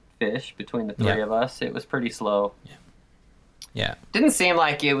one fish between the three Yeah. of us. It was pretty slow. Yeah. Didn't seem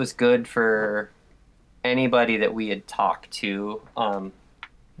like it was good for anybody that we had talked to. I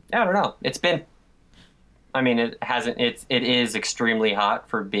don't know. It is extremely hot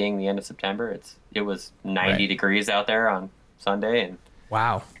for being the end of September. It was 90 Right. degrees out there on Sunday, and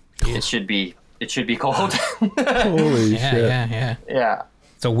Wow. it should be cold. Holy Yeah, shit. yeah. Yeah.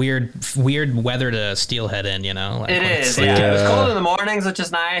 It's a weird weather to steelhead in, Like It when it's is. like- Yeah. It was Yeah. cold in the mornings, which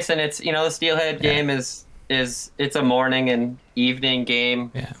is nice, and it's the steelhead game is it's a morning and evening game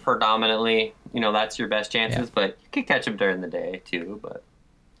Yeah. predominantly. That's your best chances, but you can catch them during the day too. But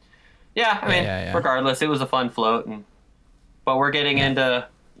yeah, I mean, regardless, it was a fun float, but we're getting into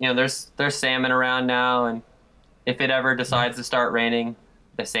there's salmon around now, and if it ever decides to start raining,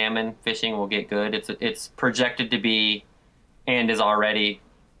 the salmon fishing will get good. It's projected to be, and is already,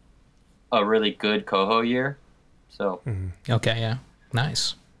 a really good coho year. So Okay, yeah.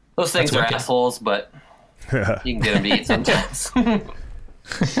 Nice. those things That's are wicked. assholes, but you can get them to eat sometimes.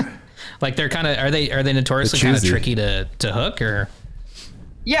 Like they're kind of, are they notoriously kind of tricky to hook or?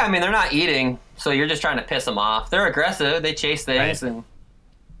 Yeah, I mean, they're not eating, so you're just trying to piss them off. They're aggressive. They chase things, and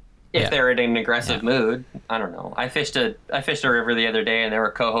if they're in an aggressive mood, I don't know. I fished a river the other day, and there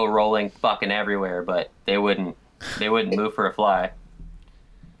were coho rolling fucking everywhere, but they wouldn't move for a fly.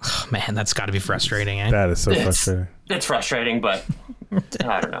 Oh, man, that's got to be frustrating, eh? That is so frustrating. It's frustrating, but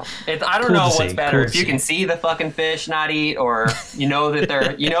I don't know. I don't know what's better. If you can see the fucking fish not eat, or you know that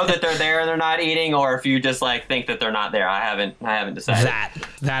they're there and they're not eating, or if you just like think that they're not there. I haven't decided.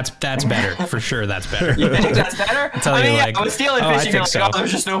 That's better for sure. That's better. You think that's better? I mean, like, I was stealing fishing. Like, so.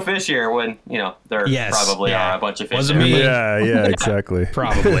 There's just no fish here. When there probably are a bunch of fish. Wasn't there. me. Yeah, exactly.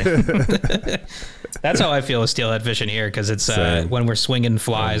 Probably. That's how I feel with steelhead fishing here, because it's when we're swinging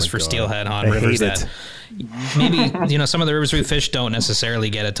flies for steelhead on rivers that maybe some of the rivers we fish don't necessarily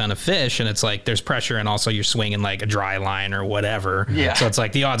get a ton of fish, and it's like there's pressure, and also you're swinging like a dry line or whatever. Yeah. So it's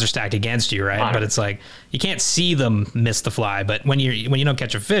like the odds are stacked against you, right? But it's like you can't see them miss the fly. But when you don't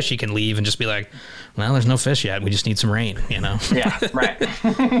catch a fish, you can leave and just be like, well, there's no fish yet. We just need some rain. Yeah. Right.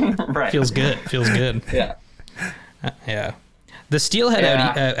 Right. Feels good. Yeah. Yeah. The steelhead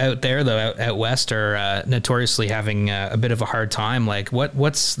out there, though, out west, are notoriously having a bit of a hard time. Like,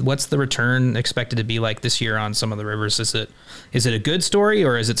 what's the return expected to be like this year on some of the rivers? Is it a good story,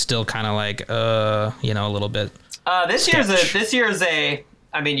 or is it still kind of like a little bit? This year's a.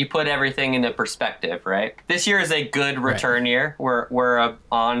 I mean, you put everything into perspective, right? This year is a good return year. We're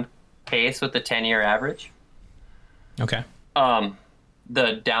on pace with the 10-year average. Okay.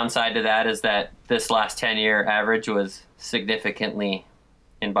 The downside to that is that this last 10-year average was significantly,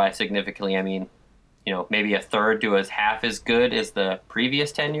 and by significantly I mean, maybe a third to as half as good as the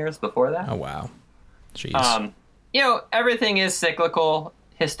previous 10 years before that. Oh, wow. Jeez. Everything is cyclical.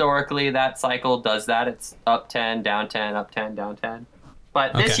 Historically, that cycle does that. It's up 10, down 10, up 10, down 10.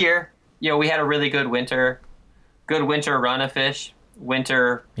 But this year, we had a really good winter run of fish.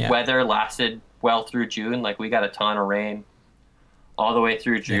 Winter weather lasted well through June. Like, we got a ton of rain all the way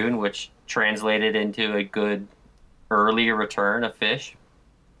through June, which translated into a good early return of fish.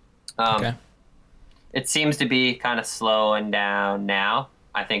 It seems to be kind of slowing down now,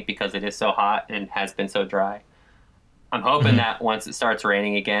 I think, because it is so hot and has been so dry. I'm hoping that once it starts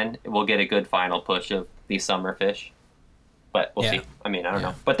raining again, we'll get a good final push of these summer fish. But we'll see. I mean, I don't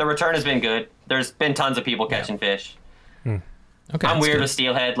know. But the return has been good. There's been tons of people catching fish. Okay, I'm weird with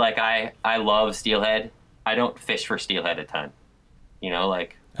steelhead. Like, I love steelhead. I don't fish for steelhead a ton.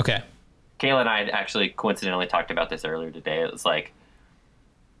 Okay. Kayla and I actually coincidentally talked about this earlier today. It was like,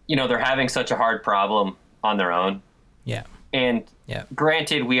 they're having such a hard problem on their own. Yeah. And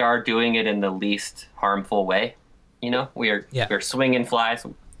granted, we are doing it in the least harmful way. We're swinging flies.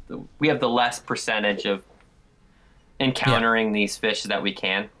 We have the less percentage of encountering these fish that we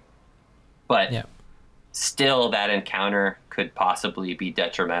can. But still, that encounter could possibly be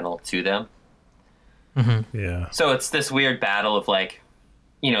detrimental to them. Mm-hmm. Yeah. So it's this weird battle of like,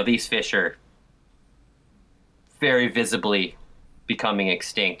 these fish are very visibly becoming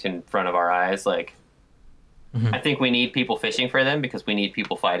extinct in front of our eyes. Like, I think we need people fishing for them because we need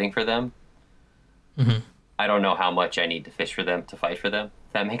people fighting for them. Mm-hmm. I don't know how much I need to fish for them to fight for them.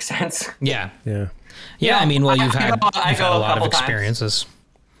 If that makes sense. Yeah. Yeah. Yeah. I mean, well, you've had a lot of experiences.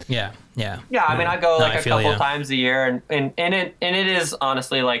 Times. Yeah. I mean, I go a couple times a year, and it is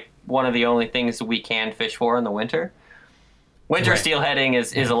honestly like one of the only things we can fish for in the winter. Winter steelheading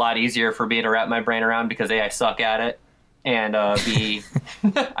is a lot easier for me to wrap my brain around because A, I suck at it, and B,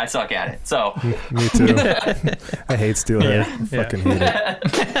 I suck at it. So me too. I hate steelhead. Fucking hate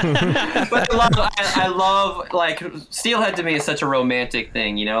it. But I love like steelhead to me is such a romantic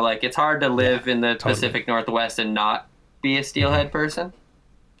thing. Like it's hard to live in the Pacific Northwest and not be a steelhead person.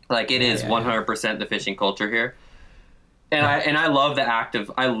 Like it is 100% the fishing culture here, and I love the act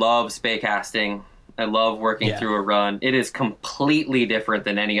of I love spey casting. I love working through a run. It is completely different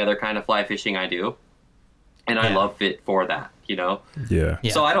than any other kind of fly fishing I do. And I love it for that, Yeah.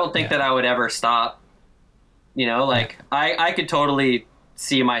 So I don't think that I would ever stop, I could totally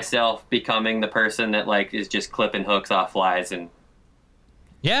see myself becoming the person that like is just clipping hooks off flies and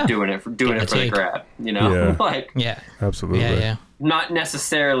doing it for the grab, Yeah. Absolutely. Yeah. Not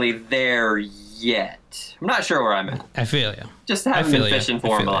necessarily there yet. I'm not sure where I'm at. I feel you. Just haven't been fishing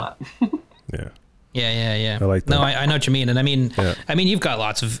for them a lot. Yeah. Yeah. I like that. No, I know what you mean, and I mean, you've got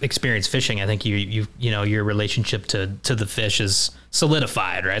lots of experience fishing. I think you your relationship to the fish is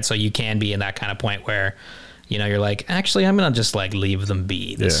solidified, right? So you can be in that kind of point where, you're like, actually, I'm gonna just like leave them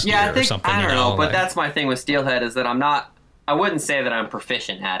be this year I think, or something. I don't know, but that's my thing with steelhead is that I'm I wouldn't say that I'm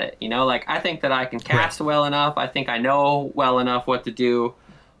proficient at it. You know, like I think that I can cast well enough. I think I know well enough what to do,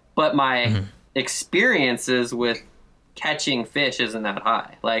 but my experiences with catching fish isn't that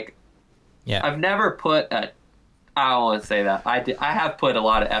high. Like, I've never put I don't want to say that. I have put a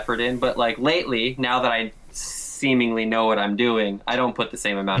lot of effort in, but like lately, now that I seemingly know what I'm doing, I don't put the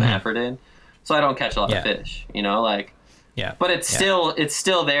same amount of effort in, so I don't catch a lot of fish. You know, like, but it's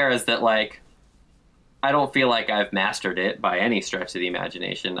still there as that, like, I don't feel like I've mastered it by any stretch of the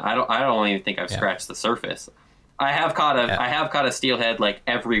imagination. I don't even think I've scratched the surface. I have caught a steelhead like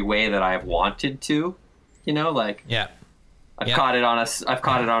every way that I've wanted to, you know, like I've caught it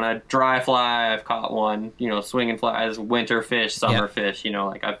on a dry fly. I've caught one, you know, swinging flies, winter fish, summer fish, you know,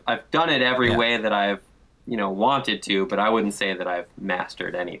 like I've done it every way that I've, you know, wanted to, but I wouldn't say that I've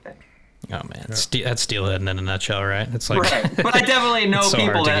mastered anything. Oh man, that's steelhead in a nutshell, right? It's like, right. But I definitely know so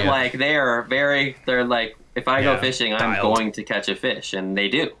people that like they're like, if I go fishing, I'm going to catch a fish, and they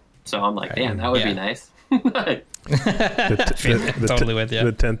do. So I'm like, damn, that would be nice. Totally with you.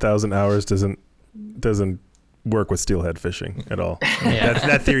 The 10,000 hours doesn't work with steelhead fishing at all.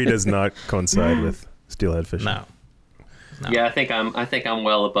 That theory does not coincide with steelhead fishing. No. Yeah, I think I'm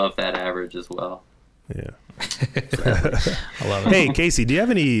well above that average as well. Yeah. I love it. Hey, Casey, do you have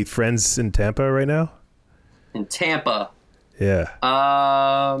any friends in Tampa right now? In Tampa? Yeah.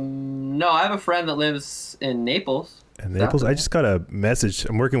 No, I have a friend that lives in Naples. In Naples? I just got a message.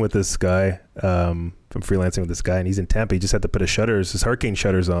 I'm working with this guy. I'm freelancing with this guy, and he's in Tampa. He just had to put his hurricane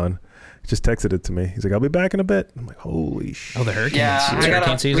shutters on. He just texted it to me. He's like, I'll be back in a bit. I'm like, holy shit. Oh, the hurricane. Yeah, we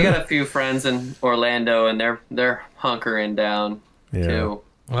got a few friends in Orlando, and they're hunkering down too.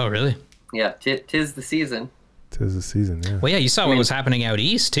 Oh, really? Yeah, tis the season. Tis the season, yeah. Well, yeah, you saw what was happening out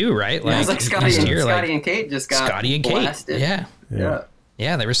east too, right? Like, it was like Scotty and Kate just got blasted. Yeah.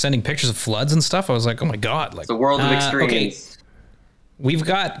 Yeah, they were sending pictures of floods and stuff. I was like, oh my God. Like, it's a world of extremes. Okay. We've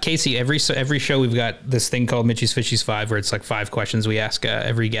got, Casey, every show we've got this thing called Mitchie's Fishies 5 where it's like 5 questions we ask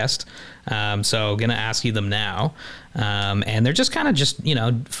every guest. So going to ask you them now. And they're just kind of just, you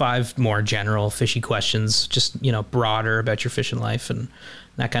know, 5 more general fishy questions, just, you know, broader about your fishing life and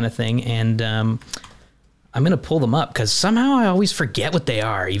that kind of thing. And I'm going to pull them up because somehow I always forget what they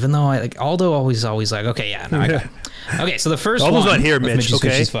are, even though Aldo always like, okay, yeah, no, I got it. Okay, so the first Aldo's one. Aldo's not here, Mitch. Mitchie's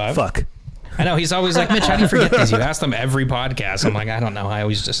Okay, Fishies 5. fuck. I know, he's always like, Mitch, how do you forget these? You ask them every podcast. I'm like, I don't know. I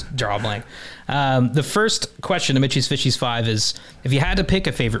always just draw a blank. The first question to Mitchie's Fishies 5 is, if you had to pick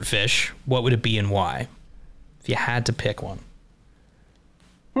a favorite fish, what would it be and why? If you had to pick one.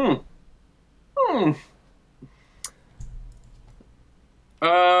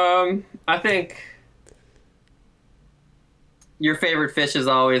 I think your favorite fish is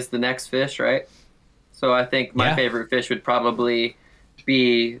always the next fish, right? So I think my favorite fish would probably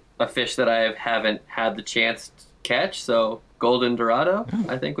be a fish that I haven't had the chance to catch. So golden dorado,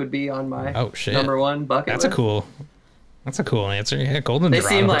 I think, would be on my number one bucket list. That's a cool answer. Yeah, golden dorado.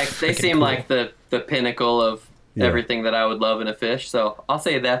 They seem like the pinnacle of everything that I would love in a fish. So I'll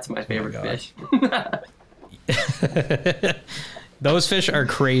say that's my favorite fish. Those fish are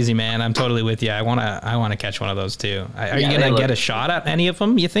crazy, man. I'm totally with you. I wanna catch one of those too. Are you gonna get a shot at any of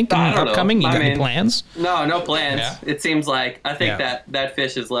them? You think upcoming? You got any plans? No plans. Yeah. It seems like I think that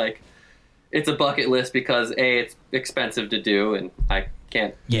fish is like, it's a bucket list because it's expensive to do, and I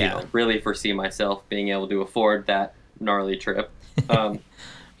can't really foresee myself being able to afford that gnarly trip.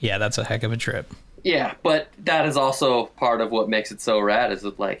 Yeah, that's a heck of a trip. Yeah, but that is also part of what makes it so rad. Is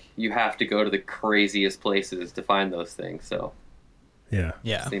that, like, you have to go to the craziest places to find those things. So. Yeah.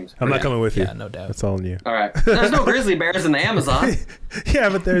 I'm not coming with you. Yeah, no doubt. That's all on you. All right. There's no grizzly bears in the Amazon. Yeah,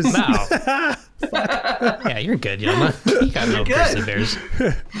 but there's no. Yeah, you're good, Yoma. You got no grizzly bears.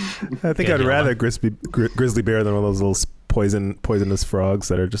 I think I'd rather grizzly bear than one of those little poisonous frogs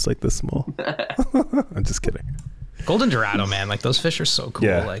that are just like this small. I'm just kidding. Golden Dorado, man, like those fish are so cool.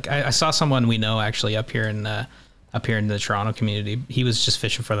 Yeah. Like I saw someone we know actually up here in the Toronto community. He was just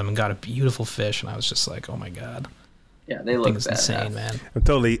fishing for them and got a beautiful fish, and I was just like, oh my God. Yeah, they look insane, man. I'm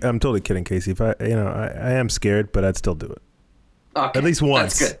totally kidding, Casey. If I am scared, but I'd still do it. Okay, at least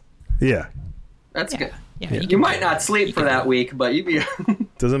once. That's good. Yeah. That's good. Yeah, you might not sleep for that week, but you'd be.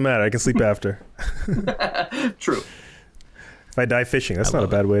 Doesn't matter. I can sleep after. True. If I die fishing, that's not a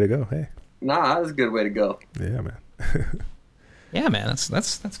bad way to go. Hey. Nah, that's a good way to go. Yeah, man. Yeah, man,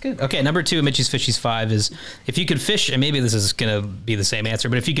 that's good. Okay, number 2, Mitchie's Fishies 5 is, if you could fish, and maybe this is going to be the same answer,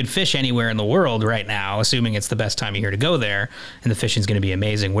 but if you could fish anywhere in the world right now, assuming it's the best time of year to go there, and the fishing's going to be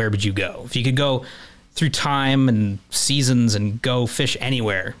amazing, where would you go? If you could go through time and seasons and go fish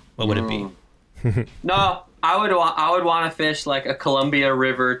anywhere, what would it be? No, I would want to fish like a Columbia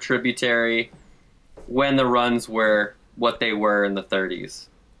River tributary when the runs were what they were in the 30s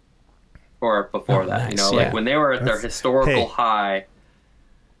or before that. Nice. You know, like when they were at their historical high.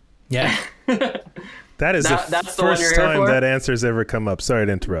 Yeah. That is that's the first time that answer's ever come up. Sorry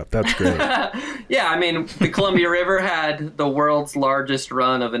to interrupt. That's great. Yeah, I mean, the Columbia River had the world's largest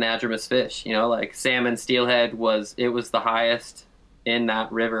run of anadromous fish. You know, like salmon, steelhead was the highest in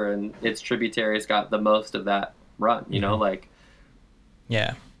that river, and its tributaries got the most of that run. You know, like.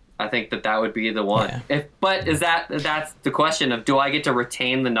 Yeah. I think that would be the one. Yeah. But that's the question of, do I get to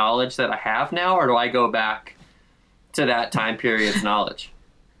retain the knowledge that I have now, or do I go back to that time period's knowledge?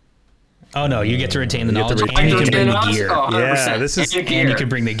 Oh no, you get to retain the knowledge, and you can bring the gear. Oh, yeah, this is, and you can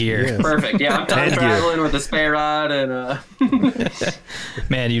bring the gear. Yeah. Perfect. Yeah, I'm traveling with a spare rod and.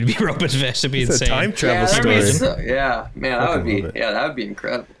 Man, you'd be roping fish. It'd be insane. A time travel story. That would be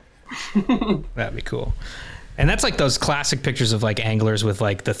incredible. That'd be cool. And that's like those classic pictures of like anglers with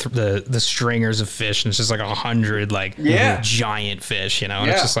like the stringers of fish, and it's just like 100 like giant fish, you know.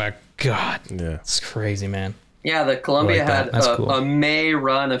 And it's just like, God, it's crazy, man. Yeah, the Columbia had a May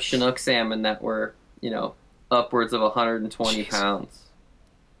run of Chinook salmon that were, you know, upwards of 120 pounds.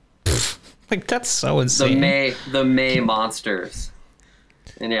 Like, that's so insane. The May monsters.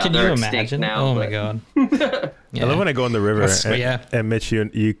 And can you imagine? Now, oh my God. I love when I go in the river and Mitch,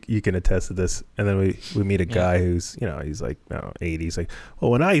 you can attest to this. And then we meet a guy who's, you know, he's like, I don't know, 80. He's like,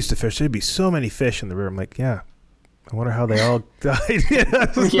 well, when I used to fish, there'd be so many fish in the river. I'm like, yeah. I wonder how they all died.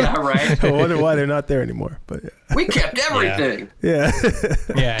 Yeah, right. I wonder why they're not there anymore. But we kept everything. Yeah.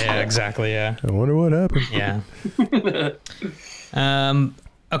 Yeah, exactly. Yeah. I wonder what happened. Yeah.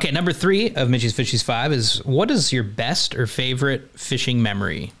 Okay, number 3 of Mitchie's Fishies 5 is, what is your best or favorite fishing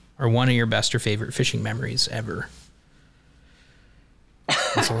memory, or one of your best or favorite fishing memories ever?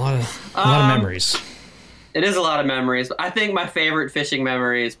 That's a lot of memories. It is a lot of memories. But I think my favorite fishing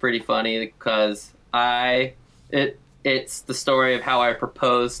memory is pretty funny because it's the story of how I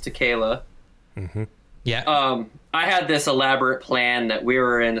proposed to Kayla. Mm-hmm. Yeah. I had this elaborate plan that we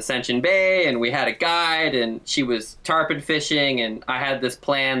were in Ascension Bay and we had a guide and she was tarpon fishing, and I had this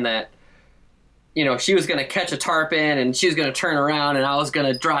plan that, you know, she was going to catch a tarpon and she was going to turn around and I was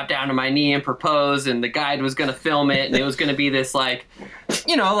going to drop down to my knee and propose, and the guide was going to film it, and it was going to be this, like,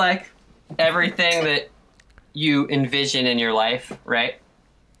 you know, like everything that you envision in your life, right?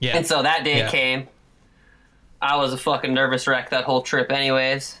 Yeah. And so that day came. I was a fucking nervous wreck that whole trip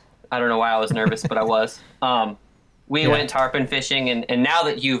anyways. I don't know why I was nervous, but I was. We went tarpon fishing, and now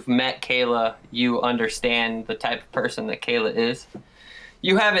that you've met Kayla, you understand the type of person that Kayla is.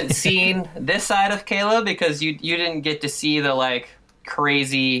 You haven't seen this side of Kayla because you didn't get to see the, like,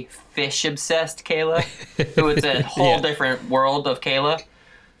 crazy fish-obsessed Kayla. It was a whole different world of Kayla.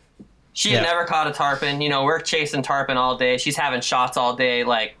 She had never caught a tarpon. You know, we're chasing tarpon all day. She's having shots all day.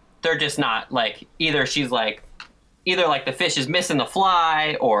 Like, they're just not, like, either the fish is missing the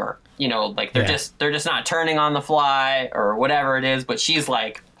fly, or, you know, like they're just not turning on the fly, or whatever it is, but she's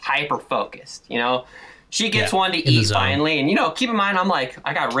like hyper focused, you know. She gets one to eat finally, and, you know, keep in mind, I'm like,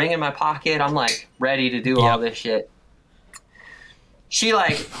 I got ring in my pocket, I'm like ready to do all this shit. She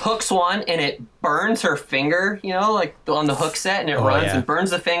like hooks one and it burns her finger, you know, like on the hook set, and it runs and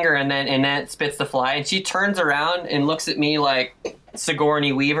burns the finger, and then it spits the fly, and she turns around and looks at me like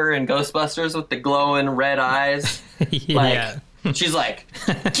Sigourney Weaver in Ghostbusters with the glowing red eyes. Like, she's like,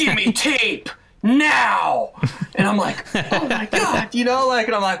 give me tape now. And I'm like, oh my God, you know, like,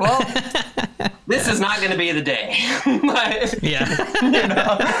 and I'm like, well, this is not going to be the day. Like, you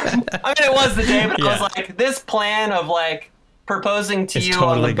know, I mean, it was the day, but I was like, this plan of like proposing to you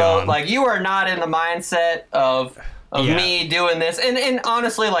on the boat, like, you are not in the mindset of me doing this. And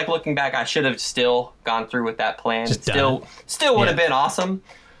honestly, like, looking back, I should have still gone through with that plan. It still would have been awesome.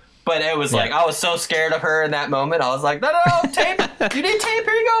 But it was like, I was so scared of her in that moment. I was like, no, tape. You need tape.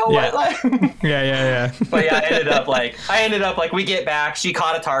 Here you go. Yeah. What? Like, But I ended up like, we get back. She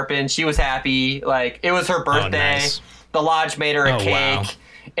caught a tarpon. She was happy. Like, it was her birthday. Nice. The lodge made her a cake. Wow.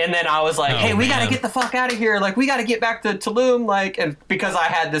 And then I was like, hey, we got to get the fuck out of here. Like, we got to get back to Tulum. Like, and because I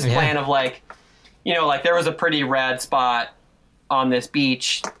had this plan of like, you know, like there was a pretty rad spot on this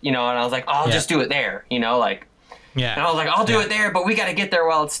beach, you know, and I was like, I'll just do it there, you know, like. Yeah. And I was like, I'll do it there, but we got to get there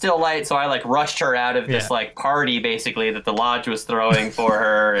while it's still light. So I like rushed her out of this like party basically that the lodge was throwing for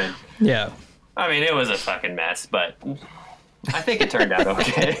her. And I mean, it was a fucking mess, but I think it turned out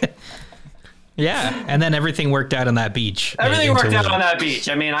okay. And then everything worked out on that beach. Everything worked out on that beach.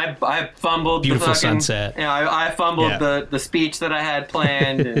 I mean, I fumbled beautiful the fucking sunset. Yeah, I fumbled the speech that I had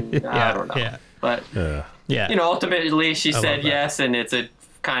planned, and I don't know. Yeah. But you know, ultimately she said yes, and it's a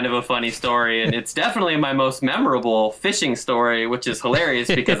kind of a funny story, and it's definitely my most memorable fishing story, which is hilarious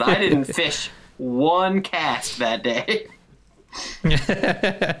because I didn't fish one cast that day.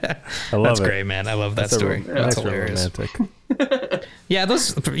 I love That's it. great, man. I love that story. That's hilarious. Romantic. Yeah,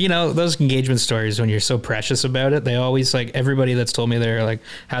 those engagement stories, when you're so precious about it, they always, like, everybody that's told me they're like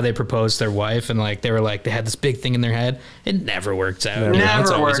how they proposed to their wife, and like they were like they had this big thing in their head. It never works out.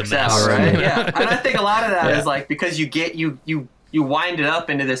 Never works out, right? Yeah, and I think a lot of that is like because you get you wind it up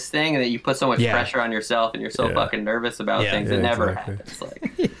into this thing and that you put so much pressure on yourself and you're so fucking nervous about things. It never happens.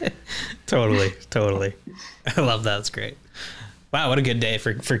 Like Totally. I love that. It's great. Wow, what a good day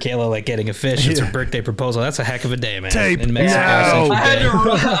for Kayla, like getting a fish. It's her birthday proposal. That's a heck of a day, man. In Mexico. I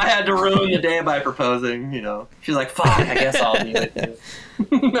had to ruin the day by proposing, you know. She's like, fuck, I guess I'll be with you.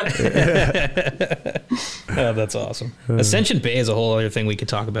 Oh, that's awesome. Ascension Bay is a whole other thing we could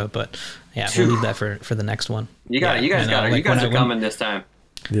talk about, but yeah, we'll leave that for the next one. You guys are coming this time.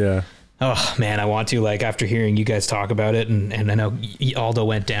 Yeah. Oh man, I want to, like, after hearing you guys talk about it, and I know Aldo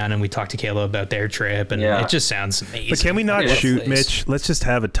went down and we talked to Kayla about their trip, and it just sounds amazing. But can we not shoot, Mitch? Let's just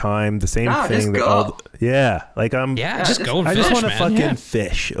have a time, the same thing. Just go. Just go. I just want to fucking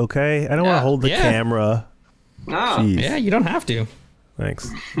fish, okay? I don't want to hold the camera. No. Jeez. Yeah, you don't have to. Thanks.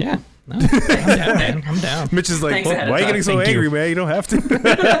 Yeah. No, I'm down, man. I'm down. Mitch is like, why are you getting so angry, man? You don't have to. You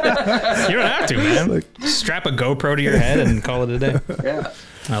don't have to, man. Strap a GoPro to your head and call it a day. Yeah.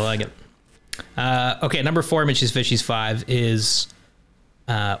 I like it. Okay, number 4, Mitch's Fishies 5 is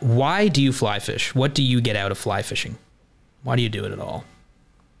why do you fly fish? What do you get out of fly fishing? Why do you do it at all?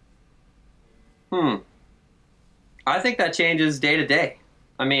 I think that changes day to day.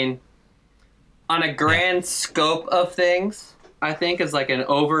 I mean, on a grand scope of things, I think is like an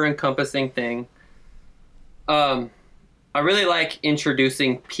over-encompassing thing. I really like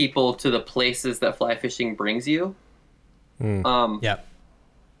introducing people to the places that fly fishing brings you.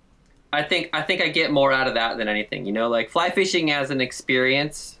 I think I get more out of that than anything, you know, like fly fishing as an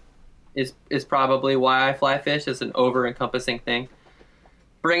experience is probably why I fly fish, as an over encompassing thing.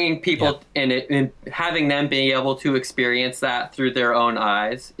 Bringing people in it and having them be able to experience that through their own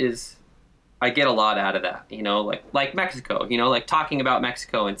eyes I get a lot out of that, you know, like Mexico, you know, like talking about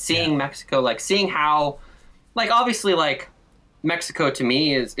Mexico and seeing Mexico, like seeing how, like, obviously, like, Mexico to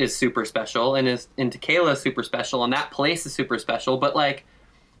me is super special and to Kayla is super special, and that place is super special, but like,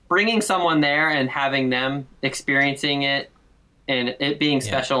 bringing someone there and having them experiencing it and it being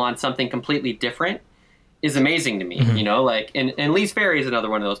special on something completely different is amazing to me, you know, like, and Lee's Ferry is another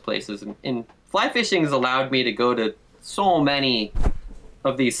one of those places. And fly fishing has allowed me to go to so many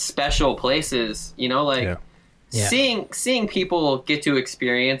of these special places, you know, like seeing people get to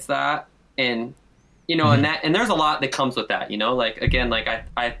experience that, and, you know, and there's a lot that comes with that, you know, like, again, like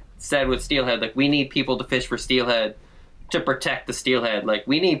I said with steelhead, like, we need people to fish for steelhead to protect the steelhead. Like,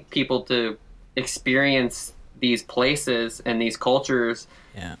 we need people to experience these places and these cultures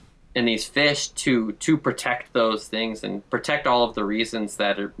and these fish to protect those things and protect all of the reasons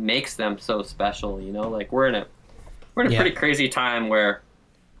that makes them so special, you know. Like, we're in a pretty crazy time where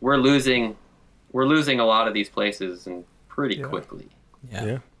we're losing a lot of these places and pretty quickly.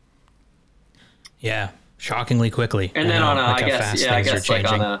 Shockingly quickly. And then like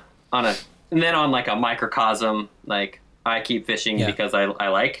on like a microcosm, like, I keep fishing because I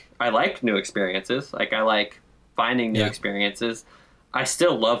like new experiences. Like, I like finding new experiences. I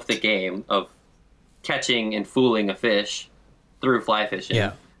still love the game of catching and fooling a fish through fly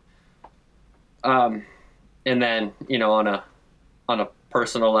fishing. And then, you know, on a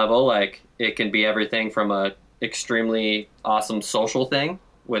personal level, like, it can be everything from a extremely awesome social thing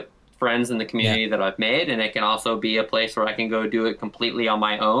with friends in the community that I've made, and it can also be a place where I can go do it completely on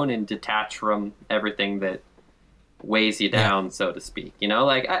my own and detach from everything that weighs you down, so to speak. You know,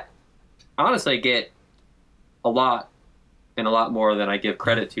 like, I honestly get a lot more than I give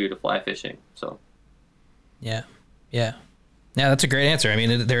credit to fly fishing. So yeah, that's a great answer. I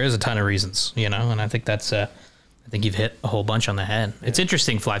mean, there is a ton of reasons, you know, and I think that's I think you've hit a whole bunch on the head. It's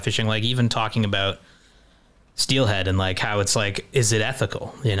interesting, fly fishing, like, even talking about steelhead and like how it's like, is it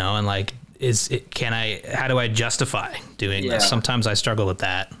ethical, you know, and like, how do I justify doing this? Sometimes I struggle with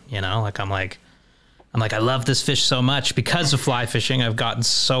that, you know, like, I'm like, I love this fish so much because of fly fishing. I've gotten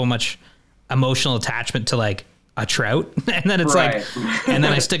so much emotional attachment to like a trout, and then it's like, and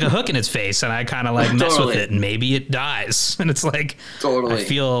then I stick a hook in its face and I kind of like mess with it and maybe it dies. And it's like, I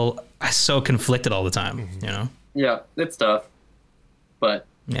feel so conflicted all the time, you know? Yeah, it's tough, but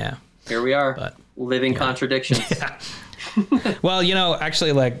here we are, living contradictions. Well, you know,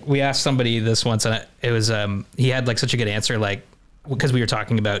 actually, like, we asked somebody this once, and it was, he had like such a good answer, like, because we were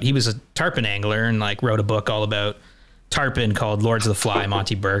talking about, he was a tarpon angler and like wrote a book all about tarpon called Lords of the Fly,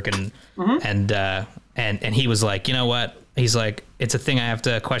 Monty Burke, and he was like, you know what, he's like, it's a thing I have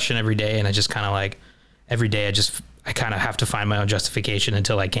to question every day. And I just kind of like, every day I kind of have to find my own justification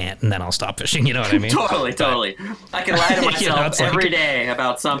until I can't, and then I'll stop fishing. You know what I mean? Totally. I can lie to myself every day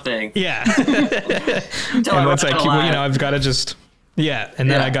about something. Yeah. And once I've got to just,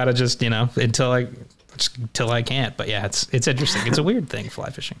 and then I got to just, until I can't. But yeah, it's interesting. It's a weird thing, fly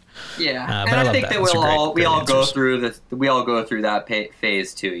fishing. Yeah. And I think that we all go through this. We all go through that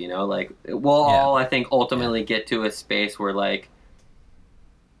phase too, like we'll all, I think, ultimately get to a space where like,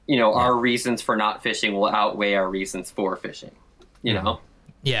 our reasons for not fishing will outweigh our reasons for fishing, know?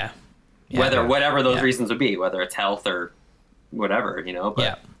 Yeah. Whatever those reasons would be, whether it's health or whatever,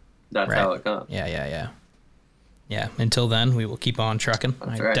 but that's how it goes. Yeah. Until then, we will keep on trucking.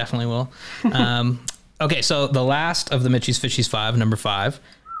 That's I definitely will. Okay. So the last of the Mitchie's Fishies 5, number 5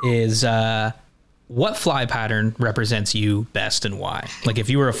 is, what fly pattern represents you best and why? Like if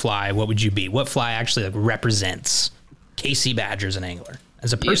you were a fly, what would you be? What fly actually represents Casey Badger as an angler?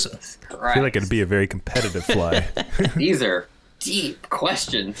 As a person, I feel like it'd be a very competitive fly. These are deep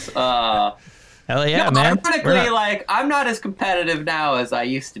questions. Hell yeah, man! Ironically, I'm not as competitive now as I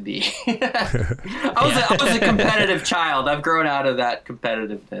used to be. I was a competitive child. I've grown out of that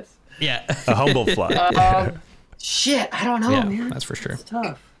competitiveness. Yeah, a humble fly. Shit, I don't know, man. That's for sure. It's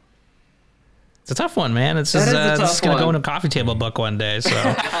tough. It's a tough one, man. This is going to go in a coffee table book one day, so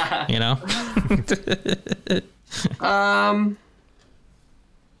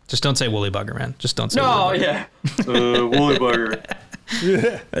Just don't say woolly bugger, man. Just don't say woolly bugger. Woolly bugger.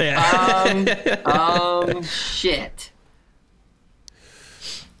 Yeah. Shit.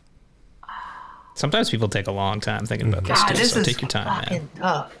 Sometimes people take a long time thinking about this, too, so take your time, man.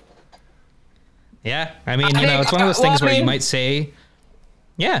 Tough. Yeah, I mean, it's one of those things where you might say,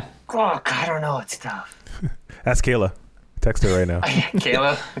 oh, God, I don't know. It's tough. Ask Kayla. Text her right now.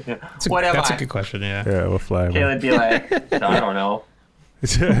 Kayla? That's a good question, yeah. Yeah, what fly? Kayla would be like, I don't know. I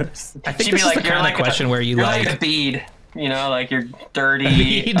think she'd be like, the kind of question where you're like a bead, like you're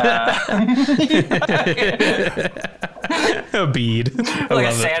dirty. A bead. Like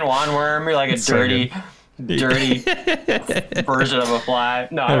a San Juan worm. You're like a dirty version of a fly.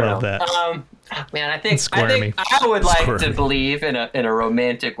 No, I don't know. That. Man, I think I would like to believe in a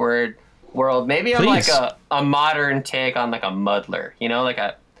romantic world. Maybe I'm like a modern take on like a muddler. Like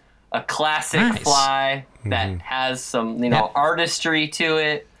a classic fly that has some, artistry to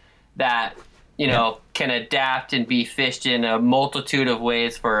it that, can adapt and be fished in a multitude of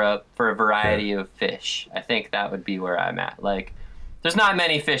ways for a variety of fish. I think that would be where I'm at. Like, there's not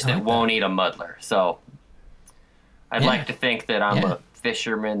many fish that won't eat a muddler. So I'd like to think that I'm a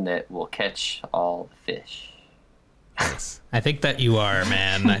fisherman that will catch all the fish. I think that you are,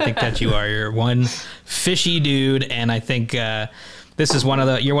 man. I think that you are. You're one fishy dude, and I think this is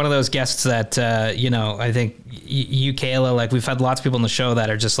you're one of those guests that I think you, Kayla, like we've had lots of people on the show that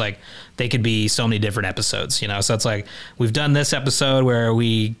are just like they could be so many different episodes, so it's like we've done this episode where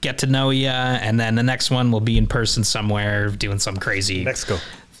we get to know you, and then the next one will be in person somewhere doing some crazy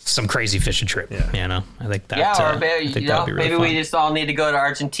fishing trip. I think that or maybe, maybe we just all need to go to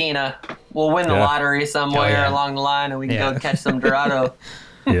Argentina. We'll win the lottery somewhere along the line, and we can go catch some Dorado.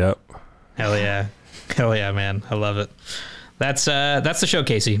 Yep. Hell yeah, man! I love it. That's the show,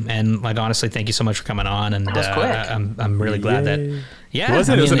 Casey. And like honestly, thank you so much for coming on. And that was quick. I'm really glad that. Yeah, it was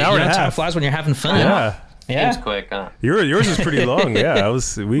an hour and a half. Time flies when you're having fun. Yeah. It was quick, huh? Yours is pretty long. Yeah,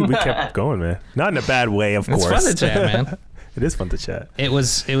 we kept going, man. Not in a bad way, of course. It's fun to chat, man. It is fun to chat. It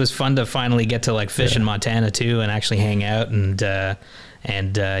was fun to finally get to like fish in Montana too, and actually hang out and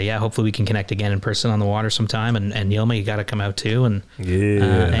hopefully we can connect again in person on the water sometime. And Yilma, you got to come out too. And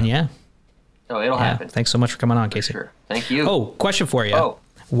Oh, it'll happen. Thanks so much for coming on, Casey. Sure. Thank you. Oh, question for you. Oh.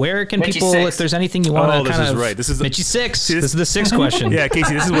 Where can Mitchie people, 6. if there's anything you want to this is right. This is Mitchie 6. This is the 6th question. Yeah,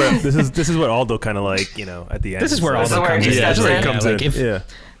 Casey, this is what Aldo kind of like, at the end. This is where Aldo comes in. This is where he comes in.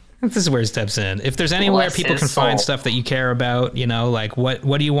 This is where he steps in. If there's anywhere people can find stuff that you care about, like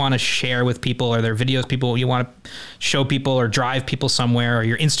what do you want to share with people? Are there videos people you want to show people or drive people somewhere, or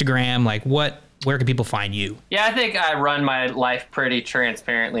your Instagram? Like where can people find you? Yeah, I think I run my life pretty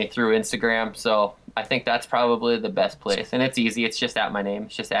transparently through Instagram, so I think that's probably the best place. And it's easy. It's just at my name.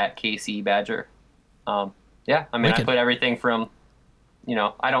 It's just at KC Badger. I put everything from,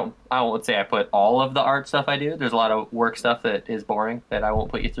 I won't say I put all of the art stuff I do. There's a lot of work stuff that is boring that I won't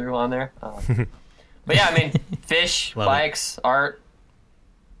put you through on there. But yeah, fish, bikes, art,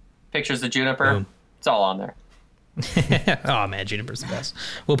 pictures of Juniper. Boom. It's all on there. Oh man, Juniper's the best.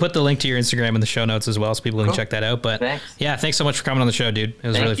 We'll put the link to your Instagram in the show notes as well, so people can check that out. But thanks so much for coming on the show, dude. It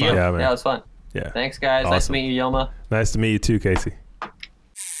was really fun. Yeah, man. Yeah, it was fun. Yeah. Thanks, guys. Awesome. Nice to meet you, Yilma. Nice to meet you too, Casey.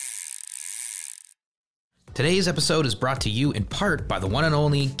 Today's episode is brought to you in part by the one and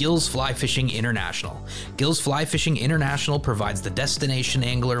only Gills Fly Fishing International. Gills Fly Fishing International provides the destination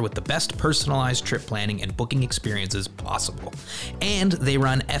angler with the best personalized trip planning and booking experiences possible. And they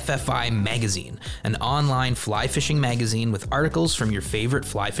run FFI Magazine, an online fly fishing magazine with articles from your favorite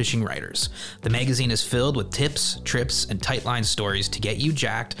fly fishing writers. The magazine is filled with tips, trips, and tightline stories to get you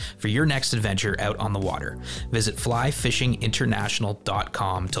jacked for your next adventure out on the water. Visit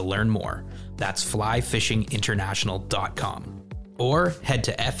flyfishinginternational.com to learn more. That's flyfishinginternational.com. Or head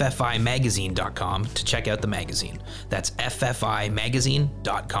to ffimagazine.com to check out the magazine. That's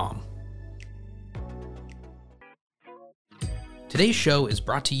ffimagazine.com. Today's show is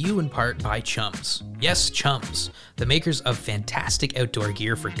brought to you in part by Chums. Yes, Chums, the makers of fantastic outdoor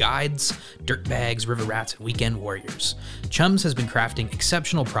gear for guides, dirt bags, river rats, and weekend warriors. Chums has been crafting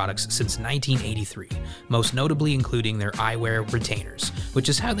exceptional products since 1983, most notably including their eyewear retainers, which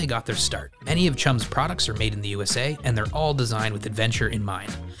is how they got their start. Many of Chums' products are made in the USA, and they're all designed with adventure in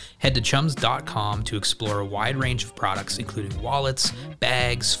mind. Head to chums.com to explore a wide range of products, including wallets,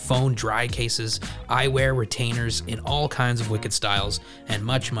 bags, phone dry cases, eyewear retainers in all kinds of wicked styles, and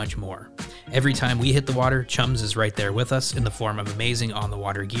much, much more. Every time we hit the water, Chums is right there with us in the form of amazing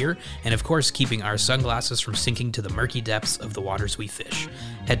on-the-water gear, and of course keeping our sunglasses from sinking to the murky depths of the waters we fish.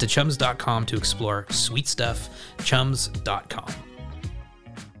 Head to chums.com to explore sweet stuff, chums.com.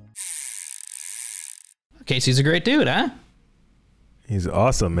 Casey's a great dude, huh? He's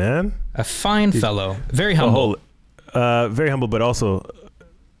awesome, man. A fine fellow. Very humble. Very humble, but also,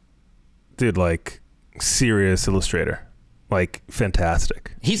 dude, like, serious illustrator. Like,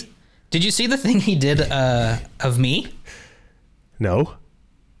 fantastic. Did you see the thing he did of me? No.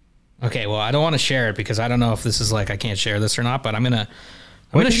 Okay, well, I don't want to share it because I don't know if this is like I can't share this or not, but I'm gonna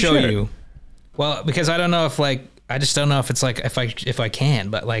show you. Well, because I don't know if I just don't know if it's like if I can,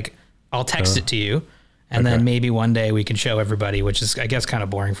 but like I'll text it to you. And then maybe one day we can show everybody, which is, I guess, kind of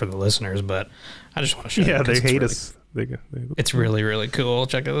boring for the listeners, but I just want to show them. Yeah, they hate us. It's really, really cool.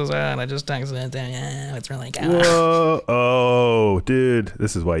 Check this out. I just texted it. Yeah, it's really cool. Whoa. Oh, dude.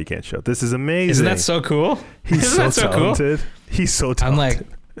 This is why you can't show. This is amazing. Isn't that so cool? He's so talented. Cool? He's so talented. I'm like,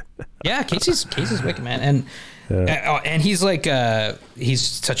 yeah, Casey's wicked, man. And and he's like, he's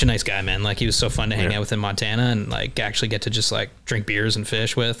such a nice guy, man. Like, he was so fun to hang out with in Montana and like actually get to just like drink beers and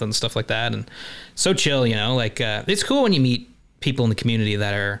fish with and stuff like that. And so chill, you know, like, it's cool when you meet people in the community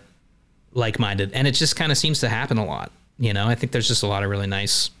that are like-minded, and it just kind of seems to happen a lot. You know, I think there's just a lot of really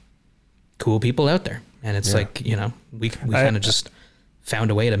nice, cool people out there. And it's like, you know, we kind of just found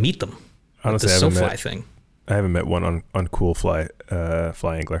a way to meet them. Honestly, the SoFly thing. I haven't met one on cool fly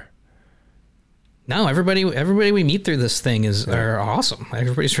angler. No, everybody we meet through this thing are awesome.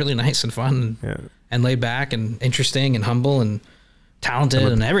 Everybody's really nice and fun and laid back and interesting and humble and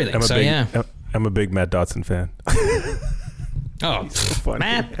talented and everything. I'm a big Matt Dotson fan. Oh, so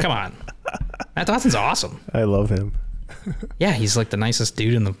Matt, come on. Matt Dotson's awesome. I love him. Yeah, he's like the nicest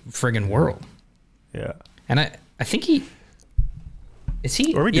dude in the friggin' world. Yeah. And I think is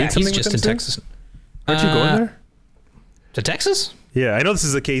he? Are we doing something he's just in Texas. Aren't you going there? To Texas? Yeah, I know this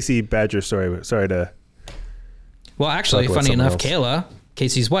is a Casey Badger story, but sorry to... Well, actually, funny enough, Kayla,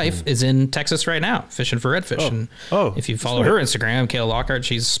 Casey's wife, is in Texas right now, fishing for redfish. And if you follow her Instagram, Kayla Lockhart,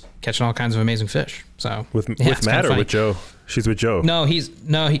 she's catching all kinds of amazing fish. So with Matt or with Joe? She's with Joe. No,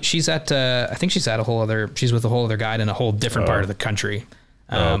 she's at, I think she's at she's with a whole other guide in a whole different part of the country.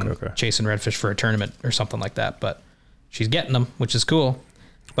 Okay. Chasing redfish for a tournament or something like that. But she's getting them, which is cool.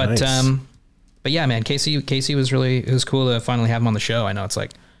 But, nice. But yeah, man, Casey it was cool to finally have him on the show. I know it's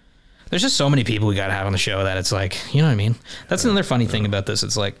like, there's just so many people we got to have on the show that it's like, you know what I mean? That's another funny thing about this.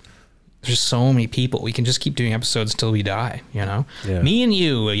 It's like, there's so many people. We can just keep doing episodes until we die, you know? Yeah. Me and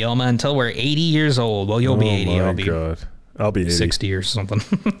you, Yelma, until we're 80 years old. Well, you'll be 80. I'll be 80. 60 or something.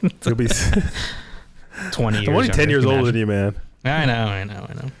 You'll be 20 years. I'm only 10 years older than you, man. I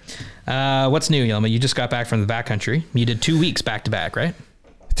know. What's new, Yelma? You just got back from the backcountry. You did 2 weeks back to back, right?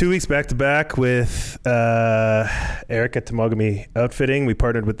 2 weeks back to back with Eric at Temagami Outfitting. We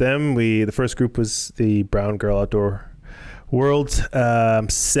partnered with them. The first group was the Brown Girl Outdoor World.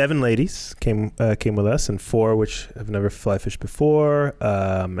 7 ladies came with us, and 4 which have never fly fished before.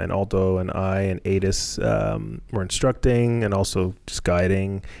 And Aldo and I and Adis were instructing and also just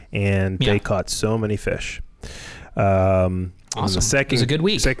guiding, and they caught so many fish. Awesome. It was a good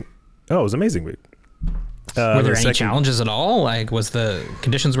week. It was an amazing week. Were there any challenges at all? Like, was the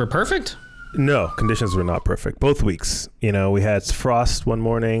conditions were perfect? No, conditions were not perfect. Both weeks. You know, we had frost one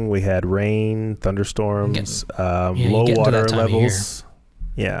morning. We had rain, thunderstorms, low water levels.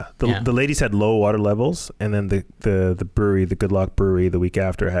 Yeah. The ladies had low water levels, and then the brewery, the Good Luck Brewery, the week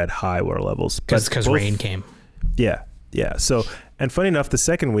after had high water levels. Because rain came. Yeah. Yeah. So, and funny enough, the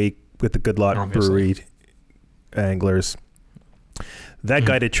second week with the Good Luck Brewery anglers, that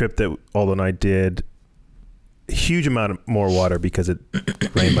guided trip that Aldo and I did, huge amount of more water because it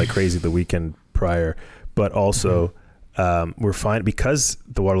rained like crazy the weekend prior, but also we're finding, because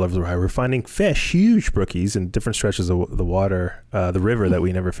the water levels were high, we're finding fish, huge brookies in different stretches of the water, the river that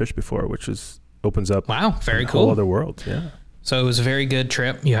we never fished before, which opens up very a cool whole other world. Yeah. So it was a very good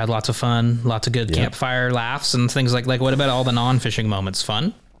trip. You had lots of fun, lots of good campfire laughs and things like what about all the non-fishing moments?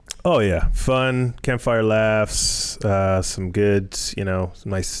 Fun? Oh yeah, fun campfire laughs, some good, some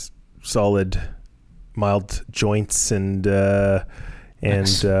nice solid mild joints and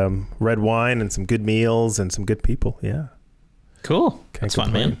nice. Red wine and some good meals and some good people. Yeah. Cool. That's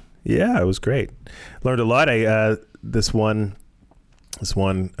fun, man. Yeah, it was great. Learned a lot. This one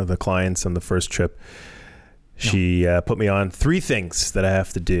of the clients on the first trip, she put me on 3 things that I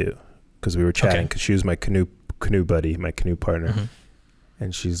have to do because we were chatting, because she was my canoe buddy, my canoe partner. Mm-hmm.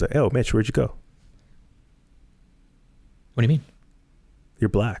 And she's like, "Oh, Mitch, where'd you go?" What do you mean?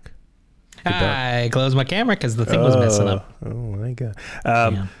 You're black. I closed my camera because the thing was messing up. Oh my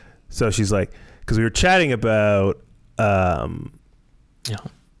God. So she's like, because we were chatting about the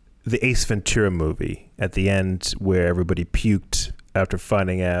Ace Ventura movie at the end where everybody puked after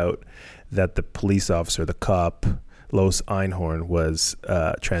finding out that the police officer, the cop, Los Einhorn, was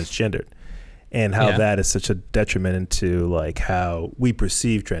transgendered. And how that is such a detriment into like how we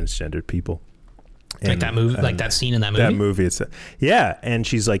perceive transgendered people. Like that movie, like that scene in that movie? That movie. And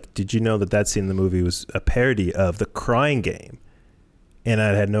she's like, "Did you know that scene in the movie was a parody of The Crying Game?" And I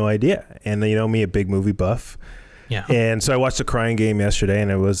had no idea. And me, a big movie buff. Yeah. And so I watched The Crying Game yesterday, and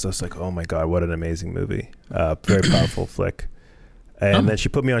I was like, "Oh my God, what an amazing movie. Very powerful flick." And then she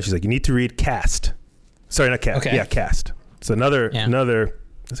put me on, she's like, "You need to read Cast." Sorry, not Cast. Okay. Yeah, Cast. It's another,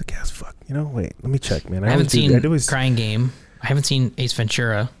 is it Cast? Fuck. Wait, let me check, man. I haven't seen Crying Game. I haven't seen Ace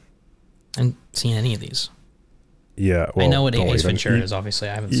Ventura. I haven't seen any of these. Yeah, well, I know what Ace Ventura is. Obviously,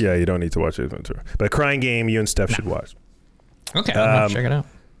 I haven't. Yeah, you don't need to watch Ace Ventura, but Crying Game, you and Steph should watch. Okay, I'll check it out.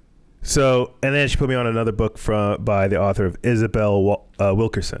 So, and then she put me on another book by the author of Isabel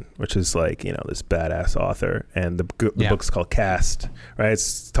Wilkerson, which is like this badass author, and the book's called Cast. Right,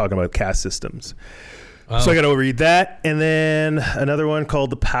 it's talking about caste systems. Oh. So I got to read that, and then another one called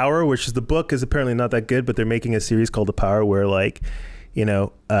The Power, which is the book is apparently not that good, but they're making a series called The Power, where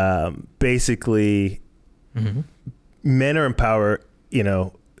basically men are in power.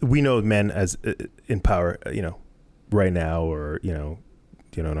 We know men as in power, right now or in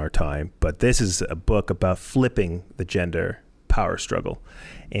our time. But this is a book about flipping the gender power struggle,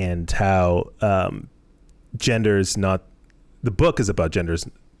 and how gender is not. The book is about genders.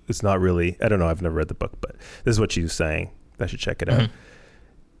 It's not really. I don't know. I've never read the book, but this is what she was saying. I should check it out.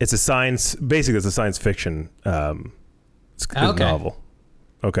 It's a science. Basically, it's a science fiction. It's a novel.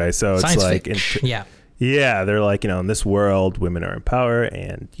 Okay, so it's science like they're like in this world, women are in power,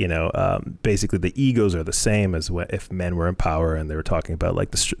 and basically the egos are the same as if men were in power, and they were talking about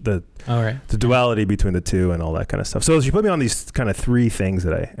like the duality between the two and all that kind of stuff. So she put me on these kind of 3 things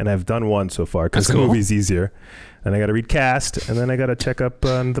and I've done one so far because the movie's easier, and I got to read Cast, and then I got to check up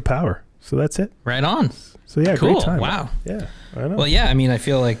on The Power. So that's it. Right on. So yeah, cool. Great time. Wow. Yeah, I know. Well, yeah. I mean, I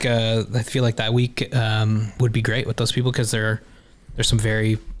feel like that week would be great with those people because there's some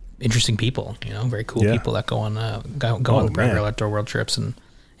very interesting people, very cool people that go on the Premier Outdoor World trips, and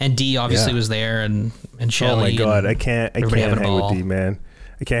D obviously was there, and Shelly. Oh my God, I can't hang with D, man.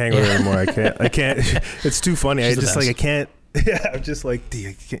 I can't hang with her anymore. I can't. It's too funny. I can't. Yeah, I'm just like D.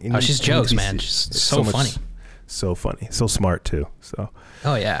 I can't, she's jokes, man. She's so funny. So funny. So smart too. So.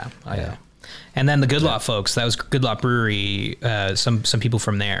 Oh yeah. And then the Good Lot folks. That was Good Lot Brewery. Some people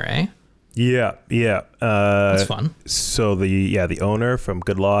from there, eh? Yeah. That's fun. So the owner from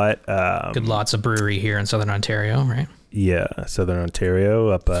Good Lot. Good Lot's a brewery here in Southern Ontario, right? Yeah, Southern Ontario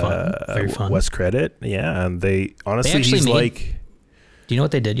up very fun. West Credit. Yeah, and they honestly he's like. Do you know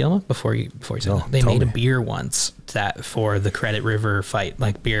what they did, Yoma? Before you said that? They made a beer once that for the Credit River fight,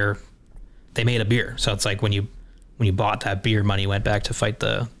 like beer. They made a beer, so it's like when you bought that beer, money went back to fight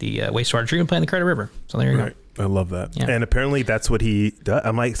the wastewater treatment plant in the Credit River. So there you go. I love that. Yeah. And apparently that's what he does.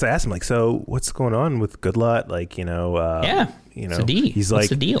 So I asked him, like, so what's going on with Good Lot? Like, it's a D. He's what's like,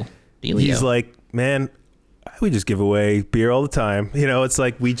 the deal? He's like, man, we just give away beer all the time. It's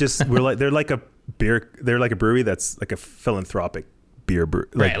like, they're like a brewery that's like a philanthropic beer brewery.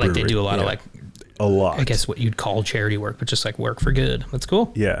 Right. Like they do a lot of a lot. I guess what you'd call charity work, but just like work for good. That's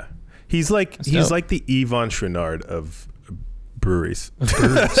cool. Yeah. He's like the Yvon Chouinard of breweries.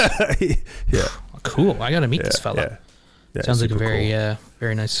 Yeah. Cool. I got to meet this fella. Yeah, sounds like a very,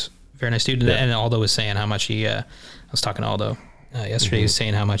 very nice dude. Yeah. And Aldo was saying how much he. I was talking to Aldo yesterday. He was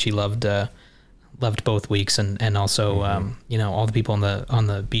saying how much he loved both weeks, and also all the people on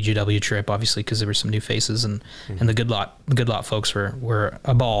the BGW trip, obviously, because there were some new faces, and the good lot folks were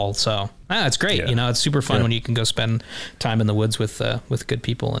a ball. So it's great. Yeah. It's super fun when you can go spend time in the woods with good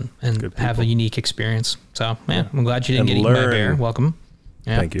people and have a unique experience. So I'm glad you didn't get eaten by a bear. Welcome.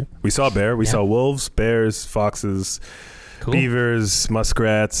 Yeah. Thank you. We saw bear. We saw wolves, bears, foxes, beavers,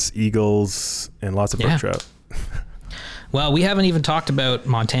 muskrats, eagles, and lots of brook trout. Well, we haven't even talked about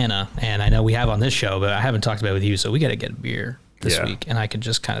Montana, and I know we have on this show, but I haven't talked about it with you, so we got to get a beer this week, and I can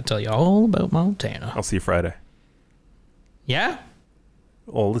just kind of tell you all about Montana. I'll see you Friday. Yeah?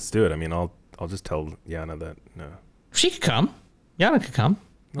 Well, let's do it. I mean, I'll just tell Yana that, no. She could come. Yana could come.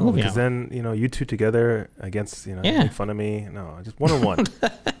 No, because then, you two together against, make fun of me. No, just one-on-one. All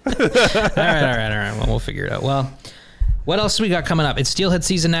right. Well, we'll figure it out. Well, what else we got coming up? It's Steelhead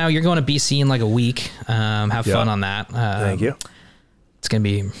season now. You're going to BC in like a week. Have fun on that. Thank you. That's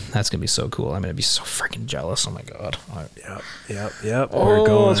gonna be so cool. I'm gonna be so freaking jealous. Oh my god. Yep.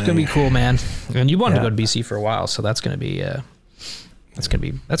 Oh, it's gonna be cool, man. And you wanted to go to BC for a while, so that's gonna be fun,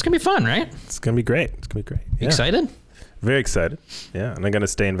 right? It's gonna be great. Yeah. Excited? Very excited. Yeah, and I'm gonna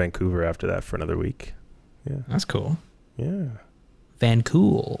stay in Vancouver after that for another week. Yeah, that's cool. Yeah,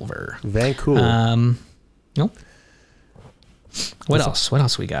 Vancouver. Nope. What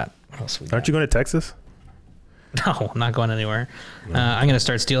else we got? Aren't you going to Texas? No, I'm not going anywhere. No. I'm going to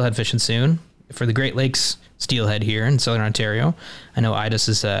start steelhead fishing soon for the Great Lakes steelhead here in Southern Ontario. I know Idis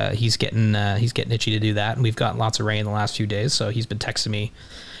is he's getting itchy to do that, and we've gotten lots of rain the last few days, so he's been texting me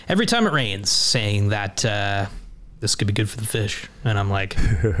every time it rains saying that this could be good for the fish, and I'm like,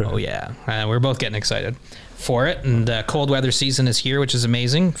 oh yeah. We're both getting excited for it, and cold weather season is here, which is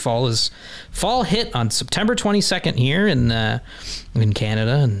amazing. Fall hit on September 22nd here in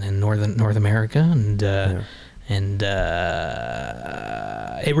Canada and in North America, and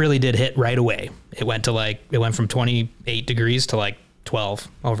it really did hit right away. It went from 28 degrees to like 12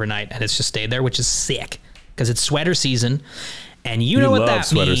 overnight, and it's just stayed there, which is sick because it's sweater season. And you know what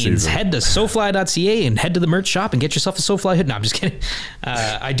that means. Season. Head to SoFly.ca and head to the merch shop and get yourself a SoFly hood. No, I'm just kidding.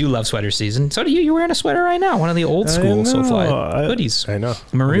 I do love sweater season. So do you. You're wearing a sweater right now. One of the old school SoFly hoodies. I know.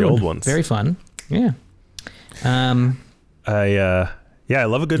 Maroon. The old ones. Very fun. Yeah. I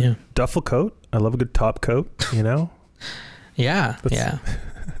love a good duffel coat. I love a good top coat, Yeah.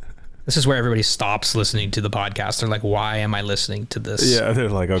 This is where everybody stops listening to the podcast. They're like, why am I listening to this? Yeah, they're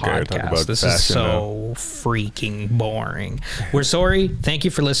like, okay, podcast? Talk about this fashion is so freaking boring. We're sorry. Thank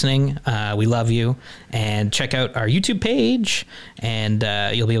you for listening. We love you. And check out our YouTube page, and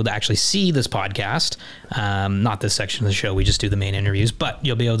you'll be able to actually see this podcast. Not this section of the show. We just do the main interviews, but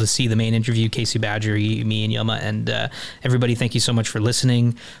you'll be able to see the main interview, Casey Badger, me, and Yilma. And everybody, thank you so much for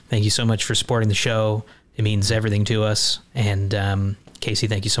listening. Thank you so much for supporting the show. It means everything to us. And Casey,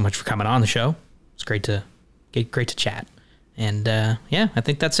 thank you so much for coming on the show. It's great to chat. And I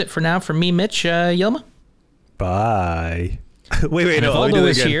think that's it for now from me, Mitch. Yilma? Bye. wait, and no. If Aldo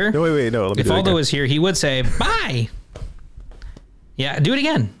is here, no, wait, no. If Aldo is here, he would say bye. Yeah, do it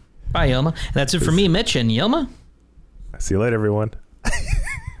again. Bye, Yilma. And that's it for me, Mitch, and Yilma. See you later, everyone.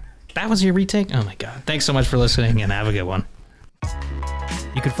 That was your retake? Oh my God. Thanks so much for listening, and have a good one.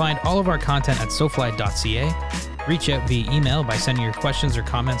 You can find all of our content at SoFly.ca. Reach out via email by sending your questions or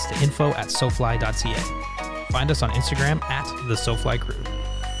comments to info@SoFly.ca. Find us on Instagram @the SoFly Crew.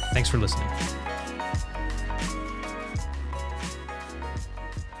 Thanks for listening.